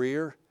his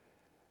career,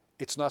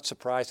 it's not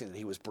surprising that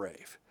he was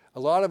brave. A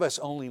lot of us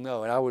only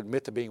know, and I would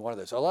admit to being one of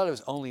those, a lot of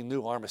us only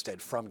knew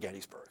Armistead from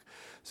Gettysburg.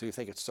 So you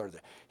think it started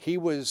there. He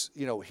was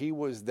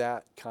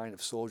that kind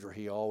of soldier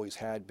he always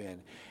had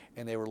been,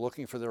 and they were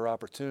looking for their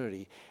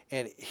opportunity.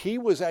 And he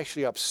was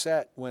actually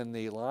upset when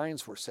the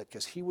lines were set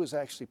because he was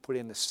actually put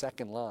in the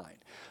second line.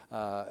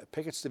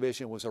 Pickett's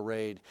division was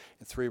arrayed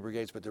in 3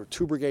 brigades, but there were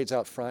 2 brigades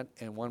out front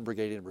and 1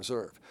 brigade in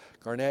reserve.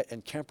 Garnett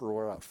and Kemper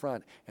were out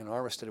front, and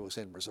Armistead was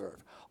in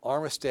reserve.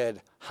 Armistead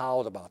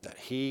howled about that.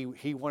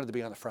 He wanted to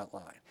be on the front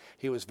line.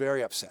 He was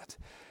very upset.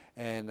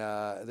 And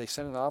they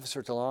sent an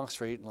officer to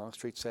Longstreet, and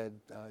Longstreet said,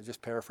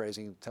 just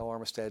paraphrasing, tell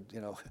Armistead,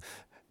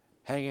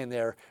 hang in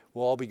there.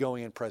 We'll all be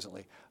going in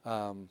presently,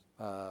 and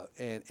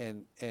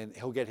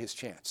he'll get his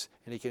chance,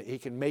 and he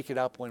can make it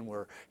up when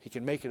we're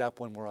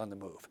on the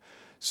move.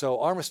 So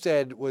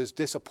Armistead was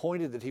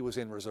disappointed that he was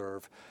in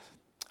reserve.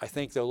 I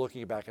think, though,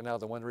 looking back and now,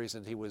 the one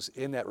reason he was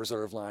in that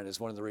reserve line is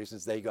one of the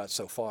reasons they got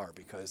so far,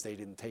 because they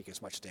didn't take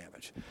as much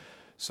damage.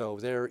 So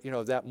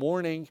that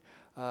morning,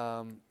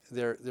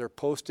 they're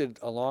posted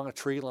along a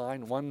tree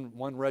line.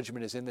 One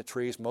regiment is in the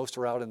trees. Most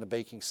are out in the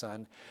baking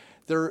sun.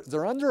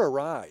 They're under a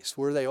rise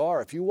where they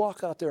are. If you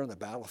walk out there on the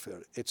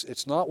battlefield,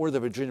 it's not where the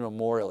Virginia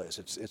Memorial is.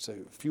 It's a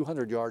few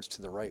hundred yards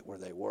to the right where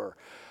they were.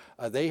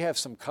 They have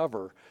some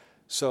cover,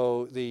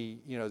 so the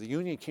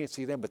Union can't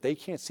see them, but they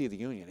can't see the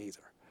Union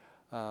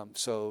either.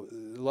 So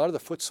a lot of the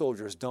foot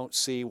soldiers don't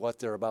see what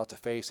they're about to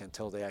face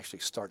until they actually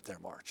start their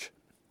march.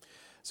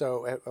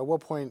 So at what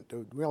point,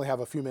 we only have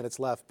a few minutes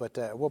left, but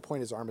at what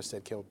point is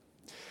Armistead killed?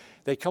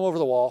 They come over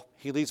the wall.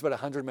 He leads about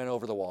 100 men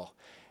over the wall,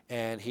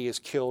 and he is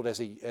killed as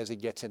he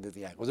gets into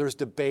the angle. There's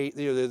debate.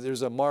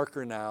 There's a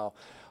marker now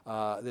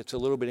that's a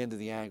little bit into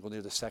the angle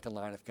near the second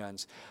line of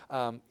guns.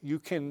 You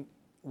can,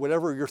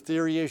 whatever your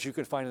theory is, you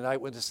can find an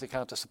eyewitness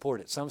account to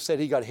support it. Some said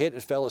he got hit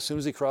and fell as soon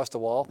as he crossed the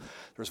wall.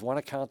 There's one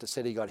account that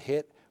said he got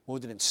hit,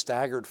 wounded, and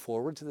staggered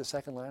forward to the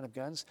second line of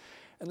guns.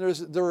 And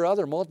there were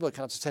other multiple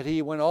accounts that said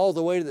he went all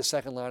the way to the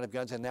second line of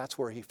guns, and that's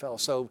where he fell.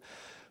 So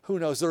who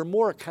knows? There are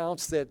more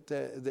accounts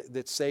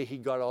that say he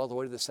got all the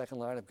way to the second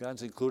line of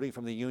guns, including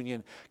from the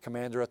Union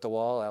commander at the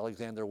wall,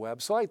 Alexander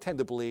Webb. So I tend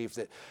to believe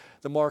that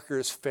the marker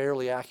is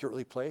fairly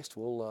accurately placed.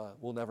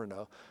 We'll never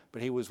know.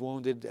 But he was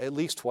wounded at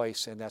least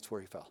twice, and that's where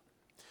he fell.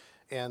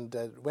 And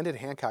when did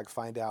Hancock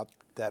find out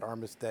that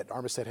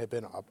Armistead had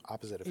been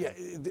opposite of him?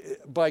 Yeah,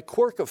 by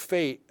quirk of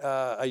fate,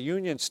 a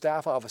Union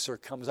staff officer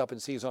comes up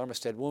and sees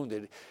Armistead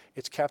wounded.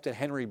 It's Captain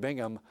Henry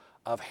Bingham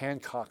of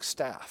Hancock's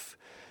staff.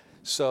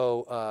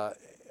 So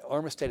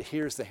Armistead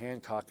hears the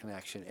Hancock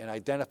connection and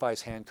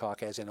identifies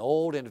Hancock as an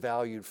old and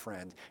valued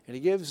friend, and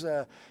he gives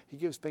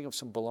Bingham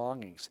some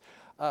belongings.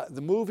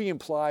 The movie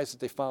implies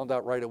that they found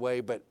out right away,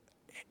 but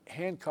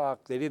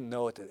Hancock, they didn't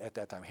know it at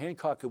that time.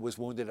 Hancock was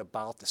wounded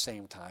about the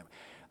same time.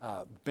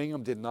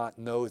 Bingham did not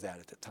know that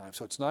at the time.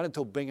 So it's not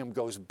until Bingham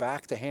goes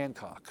back to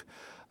Hancock,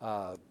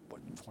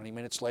 20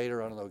 minutes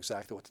later, I don't know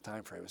exactly what the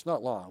time frame is,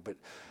 not long, but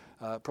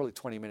probably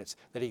 20 minutes,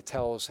 that he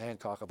tells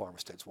Hancock of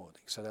Armistead's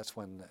wounding. So that's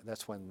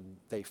when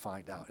they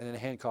find out. And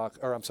then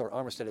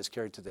Armistead is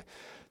carried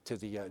to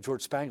the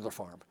George Spangler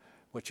Farm,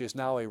 which is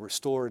now a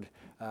restored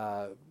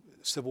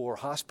Civil War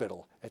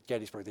hospital at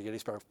Gettysburg. The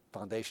Gettysburg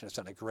Foundation has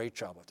done a great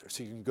job up there.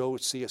 So you can go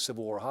see a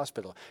Civil War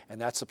hospital,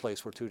 and that's the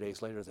place where 2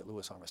 days later that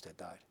Lewis Armistead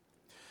died.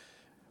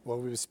 Well,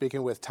 we were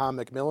speaking with Tom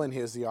McMillan. He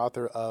is the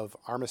author of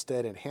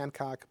Armistead and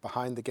Hancock,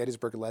 Behind the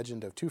Gettysburg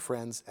Legend of Two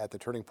Friends at the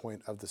Turning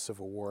Point of the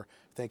Civil War.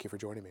 Thank you for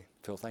joining me.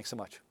 Phil, thanks so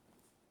much.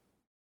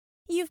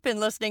 You've been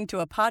listening to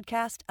a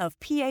podcast of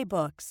PA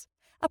Books,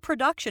 a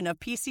production of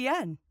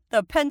PCN,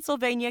 the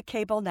Pennsylvania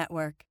Cable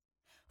Network.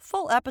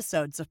 Full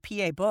episodes of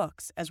PA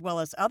Books, as well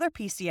as other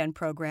PCN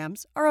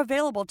programs, are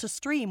available to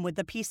stream with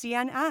the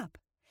PCN app.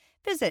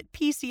 Visit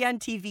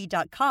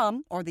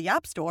PCNTV.com or the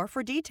App Store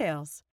for details.